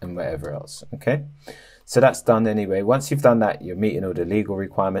update it and whatever else. Okay, so that's done anyway. Once you've done that, you're meeting all the legal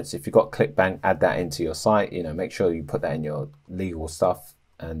requirements. If you've got ClickBank, add that into your site. You know, make sure you put that in your legal stuff,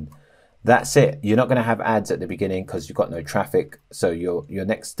 and that's it. You're not going to have ads at the beginning because you've got no traffic. So your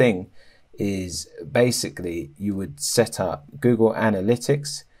next thing is basically you would set up Google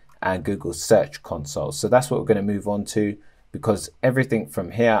Analytics and Google Search Console. So that's what we're going to move on to, because everything from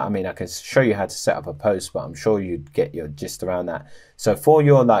here, I mean, I can show you how to set up a post, but I'm sure you'd get your gist around that. So for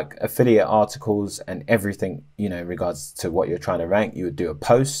your like affiliate articles and everything, you know, in regards to what you're trying to rank, you would do a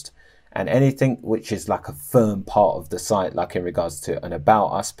post. And anything which is like a firm part of the site, like in regards to an About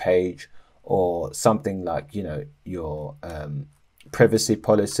Us page or something like, you know, your privacy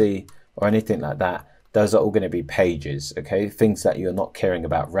policy or anything like that, those are all going to be pages, okay? Things that you're not caring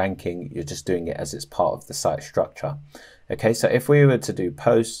about ranking, you're just doing it as it's part of the site structure. Okay, so if we were to do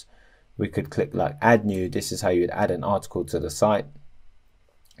posts, we could click like add new. This is how you would add an article to the site.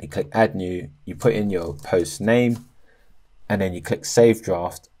 You click add new, you put in your post name, and then you click save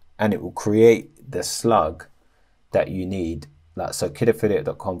draft, and it will create the slug that you need. Like, so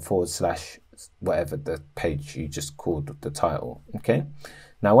kidaffiliate.com whatever the page you just called the title. Okay.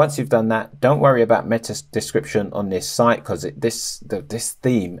 Now, once you've done that, don't worry about meta description on this site, because this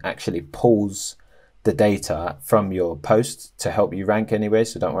theme actually pulls the data from your post to help you rank anyway.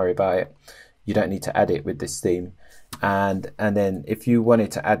 So don't worry about it. You don't need to add it with this theme. And then if you wanted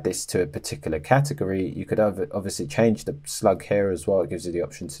to add this to a particular category, you could obviously change the slug here as well. It gives you the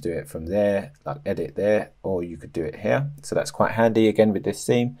option to do it from there, like edit there, or you could do it here. So that's quite handy again with this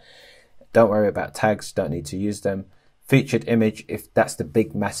theme. Don't worry about tags, don't need to use them. Featured image, if that's the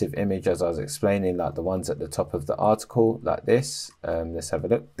big massive image as I was explaining, like the ones at the top of the article, like this. Let's have a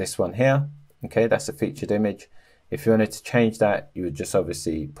look. This one here, okay, that's a featured image. If you wanted to change that, you would just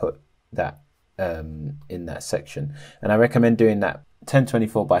obviously put that in that section, and I recommend doing that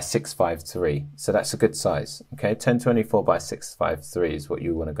 1024 by 653. So that's a good size. Okay, 1024 by 653 is what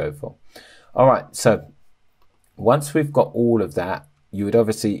you want to go for. All right, so once we've got all of that, you would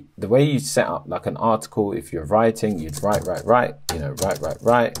obviously, the way you set up like an article, if you're writing, you'd write, you know,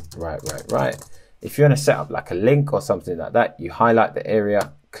 write. If you want to set up like a link or something like that, you highlight the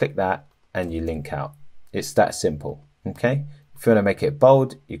area, click that, and you link out. It's that simple. Okay, if you want to make it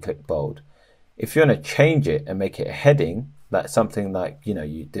bold, you click bold. If you want to change it and make it a heading, like something like, you know,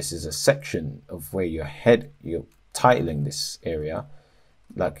 this is a section of where you're titling this area,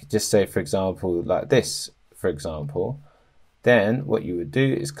 like just say, for example, like this, for example, then what you would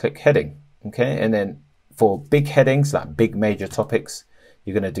do is click heading. Okay, and then for big headings, like big major topics,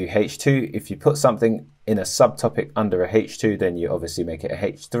 you're going to do H2. If you put something in a subtopic under a H2, then you obviously make it a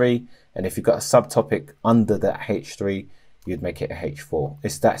H3. And if you've got a subtopic under that H3, you'd make it a H4.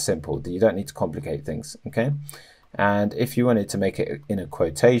 It's that simple. You don't need to complicate things. Okay. And if you wanted to make it in a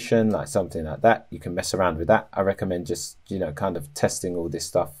quotation, like something like that, you can mess around with that. I recommend just, you know, kind of testing all this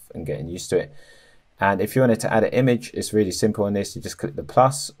stuff and getting used to it. And if you wanted to add an image, it's really simple on this. You just click the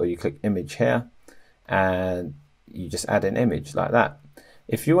plus, or you click image here, and you just add an image like that.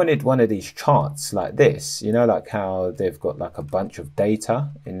 If you wanted one of these charts like this, you know, like how they've got like a bunch of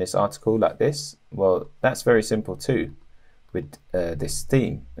data in this article like this, well, that's very simple too with this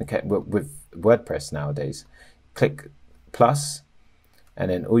theme. Okay, with WordPress nowadays, click plus,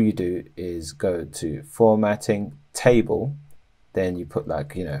 and then all you do is go to formatting, table, then you put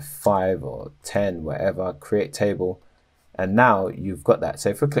like, you know, 5 or 10, whatever, create table, and now you've got that. So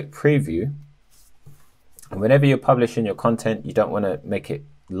if we click preview, and whenever you're publishing your content, you don't want to make it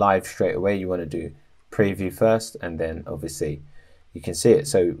live straight away. You want to do preview first, and then obviously you can see it.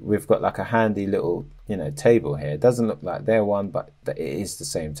 So we've got like a handy little, you know, table here. It doesn't look like their one, but it is the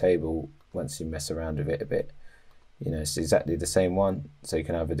same table once you mess around with it a bit. You know, it's exactly the same one. So you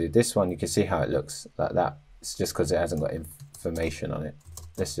can either do this one, you can see how it looks like that. It's just because it hasn't got information on it.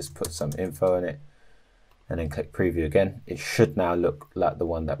 Let's just put some info on it and then click preview again. It should now look like the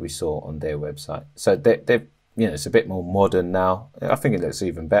one that we saw on their website. So they've, you know, it's a bit more modern now. I think it looks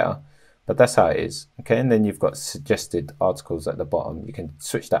even better, but that's how it is. Okay, and then you've got suggested articles at the bottom. You can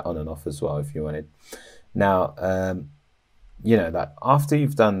switch that on and off as well if you wanted. Now, you know, that after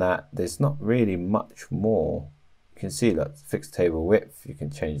you've done that, there's not really much more. You can see, look, fixed table width. You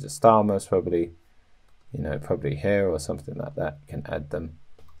can change the style most probably. You know, probably here or something like that. You can add them.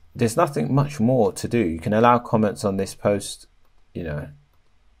 There's nothing much more to do. You can allow comments on this post, you know,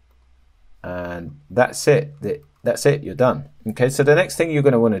 and that's it. That's it. You're done. Okay, so the next thing you're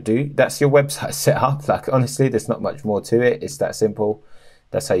going to want to do, that's your website set up. Like, honestly, there's not much more to it. It's that simple.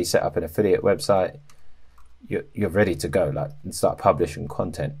 That's how you set up an affiliate website. You're ready to go, like, and start publishing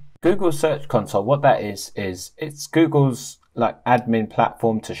content. Google Search Console, what that is it's Google's like admin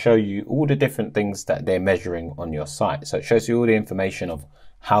platform to show you all the different things that they're measuring on your site. So it shows you all the information of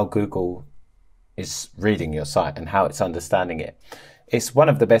how Google is reading your site and how it's understanding it. It's one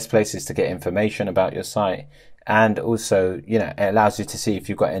of the best places to get information about your site. And also, you know, it allows you to see if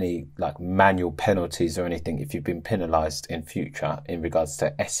you've got any like manual penalties or anything, if you've been penalized in future in regards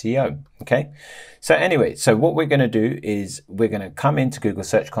to SEO. Okay. So anyway, so what we're going to do is we're going to come into Google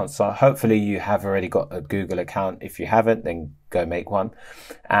Search Console. Hopefully you have already got a Google account. If you haven't, then go make one.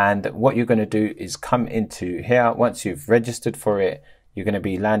 And what you're going to do is come into here. Once you've registered for it, you're going to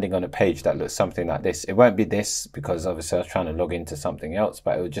be landing on a page that looks something like this. It won't be this because obviously I was trying to log into something else,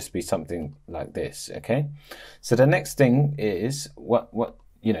 but it will just be something like this. Okay. So the next thing is what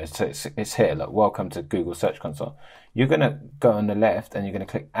you know, so it's here, like, welcome to Google Search Console. You're going to go on the left and you're going to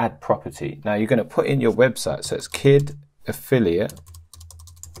click add property. Now you're going to put in your website. So it's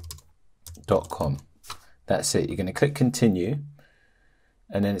kidaffiliate.com. That's it. You're going to click continue.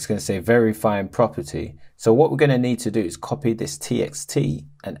 And then it's going to say verifying property. So what we're going to need to do is copy this TXT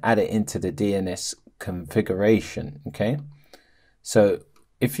and add it into the DNS configuration. Okay. So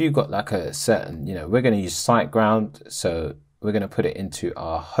if you've got like a certain, we're going to use SiteGround, so we're going to put it into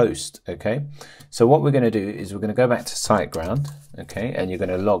our host, okay? So what we're going to do is we're going to go back to SiteGround, okay? And you're going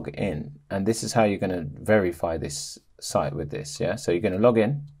to log in, and this is how you're going to verify this site with this, yeah? So you're going to log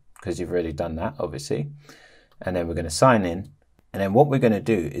in, because you've already done that, obviously. And then we're going to sign in. And then what we're going to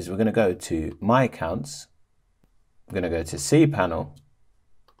do is we're going to go to My Accounts. We're going to go to cPanel,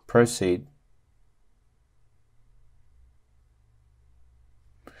 Proceed.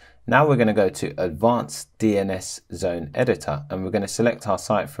 Now we're going to go to Advanced DNS Zone Editor, and we're going to select our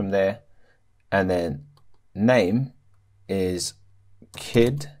site from there, and then name is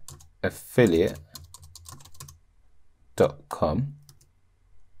kidaffiliate.com.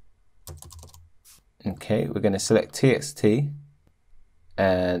 Okay, we're going to select TXT,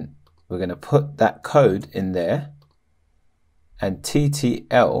 and we're going to put that code in there, and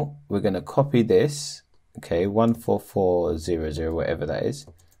TTL, we're going to copy this, okay, 14400, whatever that is.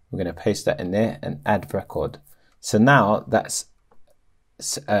 We're going to paste that in there and add record. So now that's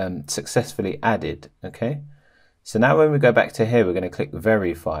successfully added, okay? So now when we go back to here, we're going to click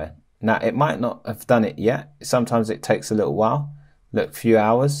verify. Now it might not have done it yet. Sometimes it takes a little while, look, few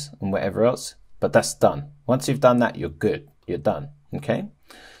hours and whatever else, but that's done. Once you've done that, you're good, you're done, okay?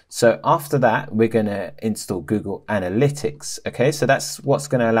 So after that, we're going to install Google Analytics. Okay, so that's what's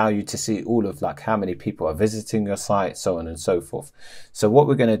going to allow you to see all of like how many people are visiting your site, so on and so forth. So what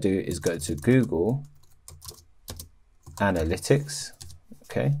we're going to do is go to Google Analytics.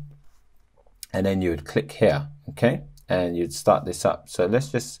 Okay, and then you would click here. Okay, and you'd start this up. So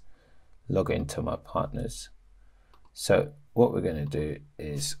let's just log into my partners. So what we're going to do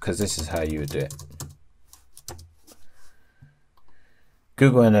is, because this is how you would do it.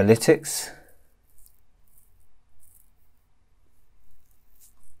 Google Analytics.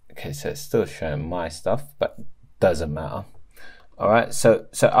 Okay, so it's still showing my stuff, but doesn't matter. All right, so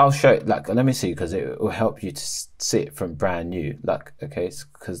I'll show it, like, let me see, because it will help you to see it from brand new. Like, okay,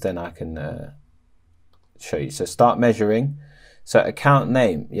 because then I can show you. So start measuring. So account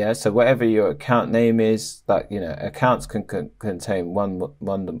name, yeah. So whatever your account name is, like, accounts can contain more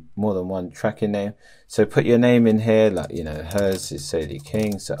than one tracking name. So put your name in here, like, hers is Sadie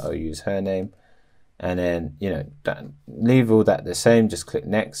King, so I'll use her name. And then, leave all that the same, just click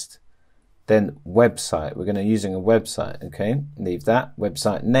next. Then website, we're going to using a website, okay? Leave that.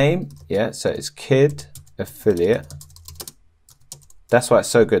 Website name, yeah, so it's Kid Affiliate. That's why it's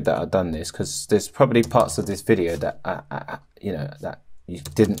so good that I've done this, because there's probably parts of this video that that you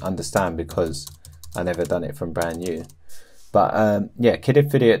didn't understand because I never done it from brand new. But yeah,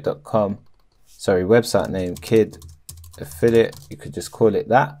 kidaffiliate.com. Sorry, website name Kid Affiliate. You could just call it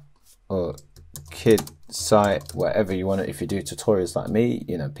that, or Kid Site, whatever you want it. If you do tutorials like me,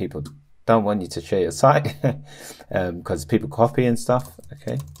 people don't want you to share your site because people copy and stuff.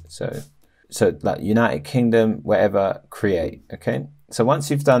 Okay, so like United Kingdom, whatever, create. Okay, so once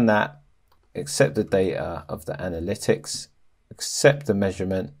you've done that, accept the data of the analytics, accept the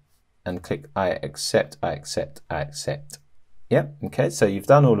measurement, and click I accept, I accept, I accept. Yep, okay, so you've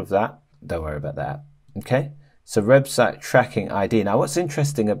done all of that. Don't worry about that. Okay, so website tracking ID. Now what's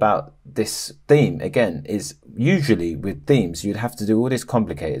interesting about this theme, again, is usually with themes, you'd have to do all this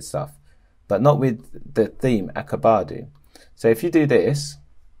complicated stuff, but not with the theme Akabadu. So if you do this,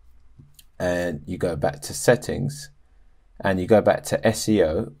 and you go back to settings, and you go back to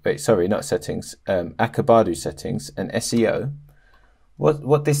SEO, sorry, not settings, Akabadu settings and SEO,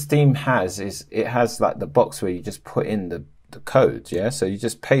 what this theme has is, it has like the box where you just put in the code, yeah? So you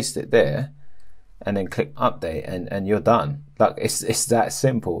just paste it there, and then click update, and you're done. Like, it's that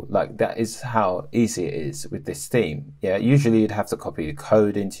simple. Like, that is how easy it is with this theme. Yeah, usually you'd have to copy the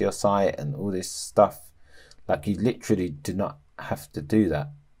code into your site and all this stuff. Like, you literally do not have to do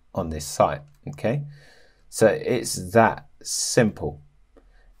that on this site. Okay, so it's that simple.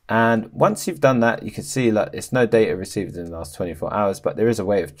 And once you've done that, you can see like it's no data received in the last 24 hours, but there is a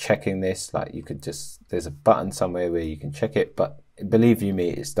way of checking this. Like, you could just, there's a button somewhere where you can check it, but believe you me,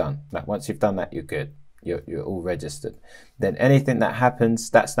 it's done. Like, once you've done that, you're good. You're all registered. Then anything that happens,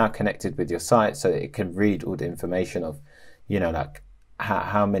 that's now connected with your site, so that it can read all the information of, like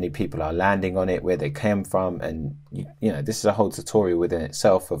how many people are landing on it, where they came from, and this is a whole tutorial within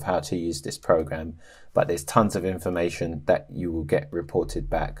itself of how to use this program. But there's tons of information that you will get reported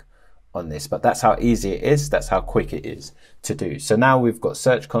back on this. But that's how easy it is. That's how quick it is to do. So now we've got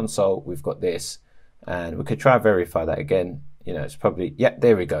Search Console, we've got this, and we could try and verify that again. It's probably, yeah,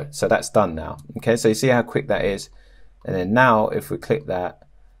 there we go. So that's done now. Okay, so you see how quick that is. And then now if we click that,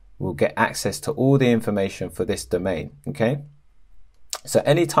 we'll get access to all the information for this domain. Okay, so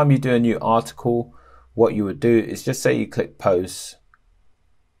anytime you do a new article, what you would do is just say you click post,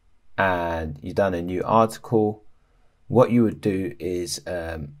 and you've done a new article, what you would do is,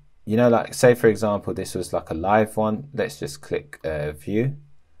 you know, like say for example, this was like a live one. Let's just click view.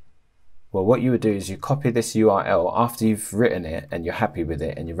 Well, what you would do is you copy this URL after you've written it and you're happy with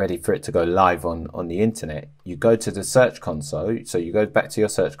it and you're ready for it to go live on the internet. You go to the search console. So you go back to your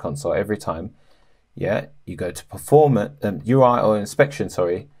search console every time. Yeah, you go to URL inspection,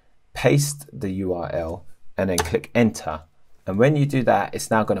 sorry, paste the URL and then click enter. And when you do that,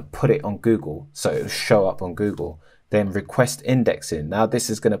 it's now going to put it on Google. So it'll show up on Google. Then request indexing. Now this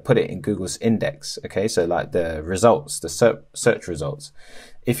is going to put it in Google's index. Okay, so like the results, the search results.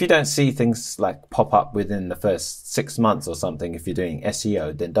 If you don't see things like pop up within the first 6 months or something, if you're doing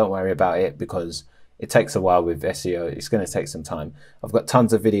SEO, then don't worry about it, because it takes a while with SEO. It's going to take some time. I've got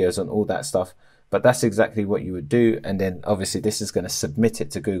tons of videos on all that stuff, but that's exactly what you would do. And then obviously this is going to submit it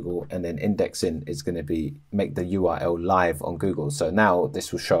to Google, and then indexing is going to make the URL live on Google. So now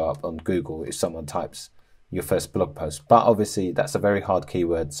this will show up on Google if someone types your first blog post, but obviously that's a very hard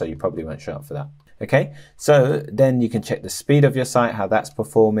keyword, so you probably won't show up for that. Okay, so then you can check the speed of your site, how that's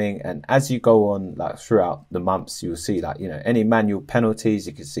performing, and as you go on like throughout the months, you'll see like, you know, any manual penalties,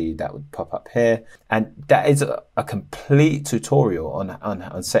 you can see that would pop up here. And that is a complete tutorial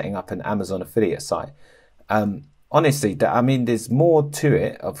on setting up an Amazon affiliate site. Honestly, I mean, there's more to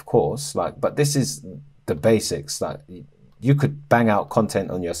it, of course, like, but this is the basics. Like, you could bang out content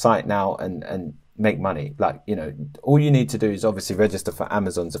on your site now and make money. Like, you know, all you need to do is obviously register for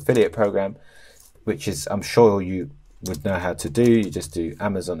Amazon's affiliate program, which is, I'm sure you would know how to do. You just do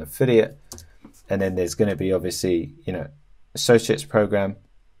Amazon affiliate, and then there's going to be obviously, you know, associates program.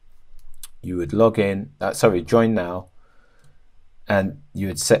 You would log in, join now, and you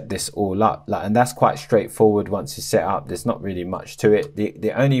would set this all up. Like, and that's quite straightforward. Once you set up, there's not really much to it.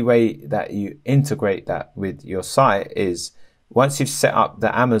 The only way that you integrate that with your site is once you've set up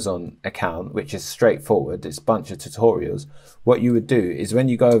the Amazon account, which is straightforward, it's a bunch of tutorials. What you would do is when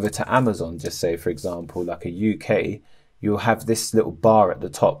you go over to Amazon, just say, for example, like a UK, you'll have this little bar at the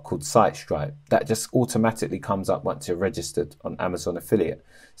top called Site Stripe. That just automatically comes up once you're registered on Amazon affiliate.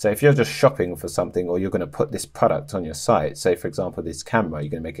 So if you're just shopping for something, or you're going to put this product on your site, say, for example, this camera, you're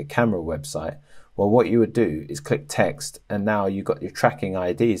going to make a camera website. Well, what you would do is click text, and now you've got your tracking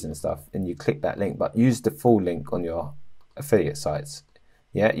IDs and stuff, and you click that link, but use the full link on your affiliate sites.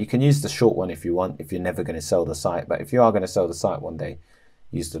 Yeah, you can use the short one if you want, if you're never going to sell the site, but if you are going to sell the site one day,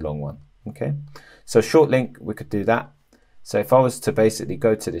 use the long one. Okay, so short link, we could do that. So if I was to basically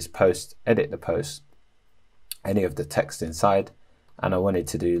go to this post, edit the post, any of the text inside, and I wanted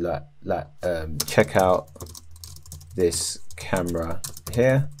to do check out this camera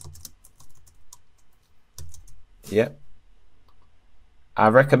here. Yep. I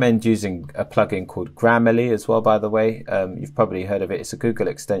recommend using a plugin called Grammarly as well, by the way. You've probably heard of it. It's a Google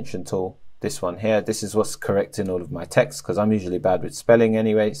extension tool. This one here, this is what's correcting all of my text, because I'm usually bad with spelling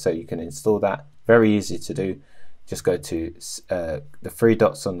anyway, so you can install that. Very easy to do. Just go to the three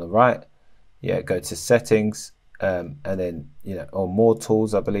dots on the right. Yeah, go to settings, and then, you know, or more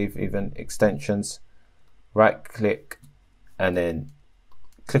tools, I believe, even extensions. Right click, and then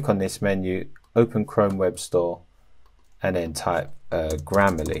click on this menu, open Chrome Web Store, and then type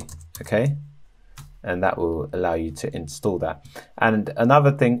Grammarly, okay? And that will allow you to install that. And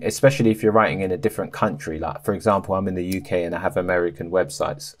another thing, especially if you're writing in a different country, like for example, I'm in the UK and I have American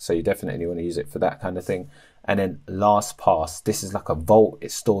websites, so you definitely want to use it for that kind of thing. And then LastPass, this is like a vault.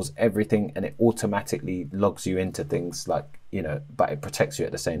 It stores everything and it automatically logs you into things, like, you know, but it protects you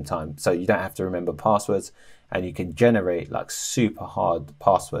at the same time. So you don't have to remember passwords, and you can generate like super hard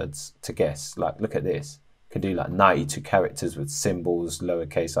passwords to guess. Like, look at this. You can do like 92 characters with symbols,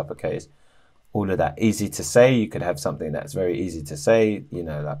 lowercase, uppercase, all of that. Easy to say. You could have something that's very easy to say, you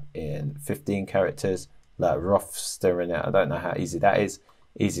know, like in 15 characters, like Rothster in it. I don't know how easy that is.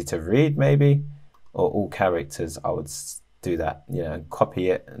 Easy to read maybe, or all characters. I would do that, you know, and copy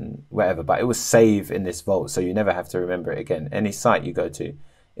it and whatever, but it will save in this vault, so you never have to remember it again. Any site you go to,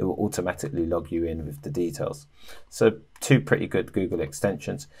 it will automatically log you in with the details. So two pretty good Google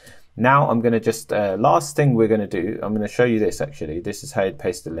extensions. Now I'm going to just, last thing we're going to do, I'm going to show you this actually. This is how you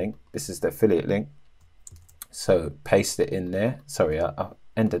paste the link. This is the affiliate link. So paste it in there. Sorry, I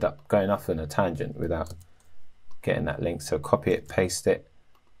ended up going off on a tangent without getting that link. So copy it, paste it,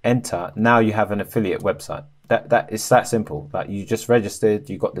 enter. Now you have an affiliate website. It's that simple. Like, you just registered,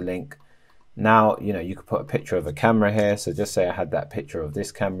 you got the link. Now, you know, you could put a picture of a camera here. So just say I had that picture of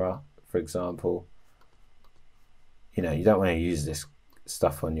this camera, for example. You know, you don't want to use this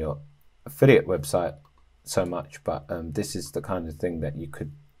stuff on your affiliate website so much, but this is the kind of thing that you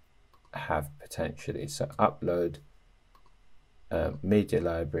could have potentially. So upload media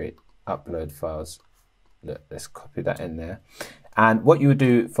library, upload files. Look, let's copy that in there. And what you would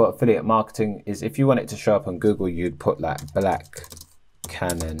do for affiliate marketing is if you want it to show up on Google, you'd put like black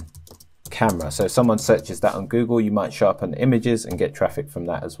Canon camera. So if someone searches that on Google, you might show up on images and get traffic from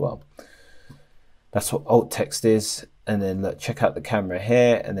that as well. That's what alt text is. And then look, check out the camera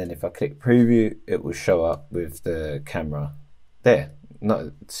here. And then if I click preview, it will show up with the camera there.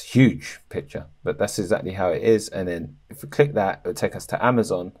 Not, it's a huge picture, but that's exactly how it is. And then if we click that, it will take us to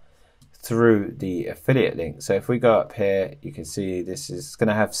Amazon through the affiliate link. So if we go up here, you can see this is going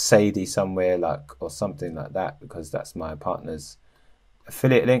to have Sadie somewhere, like, or something like that, because that's my partner's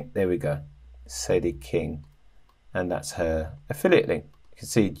affiliate link. There we go, Sadie King, and that's her affiliate link. You can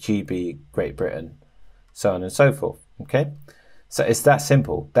see GB Great Britain, so on and so forth. Okay, so it's that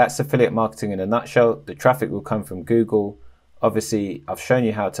simple. That's affiliate marketing in a nutshell. The traffic will come from Google. Obviously, I've shown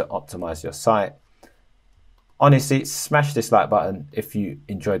you how to optimize your site. Honestly, smash this like button if you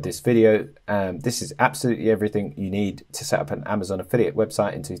enjoyed this video. This is absolutely everything you need to set up an Amazon affiliate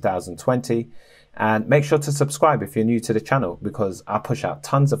website in 2020. And make sure to subscribe if you're new to the channel, because I push out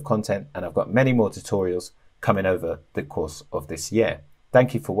tons of content and I've got many more tutorials coming over the course of this year.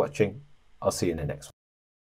 Thank you for watching. I'll see you in the next one.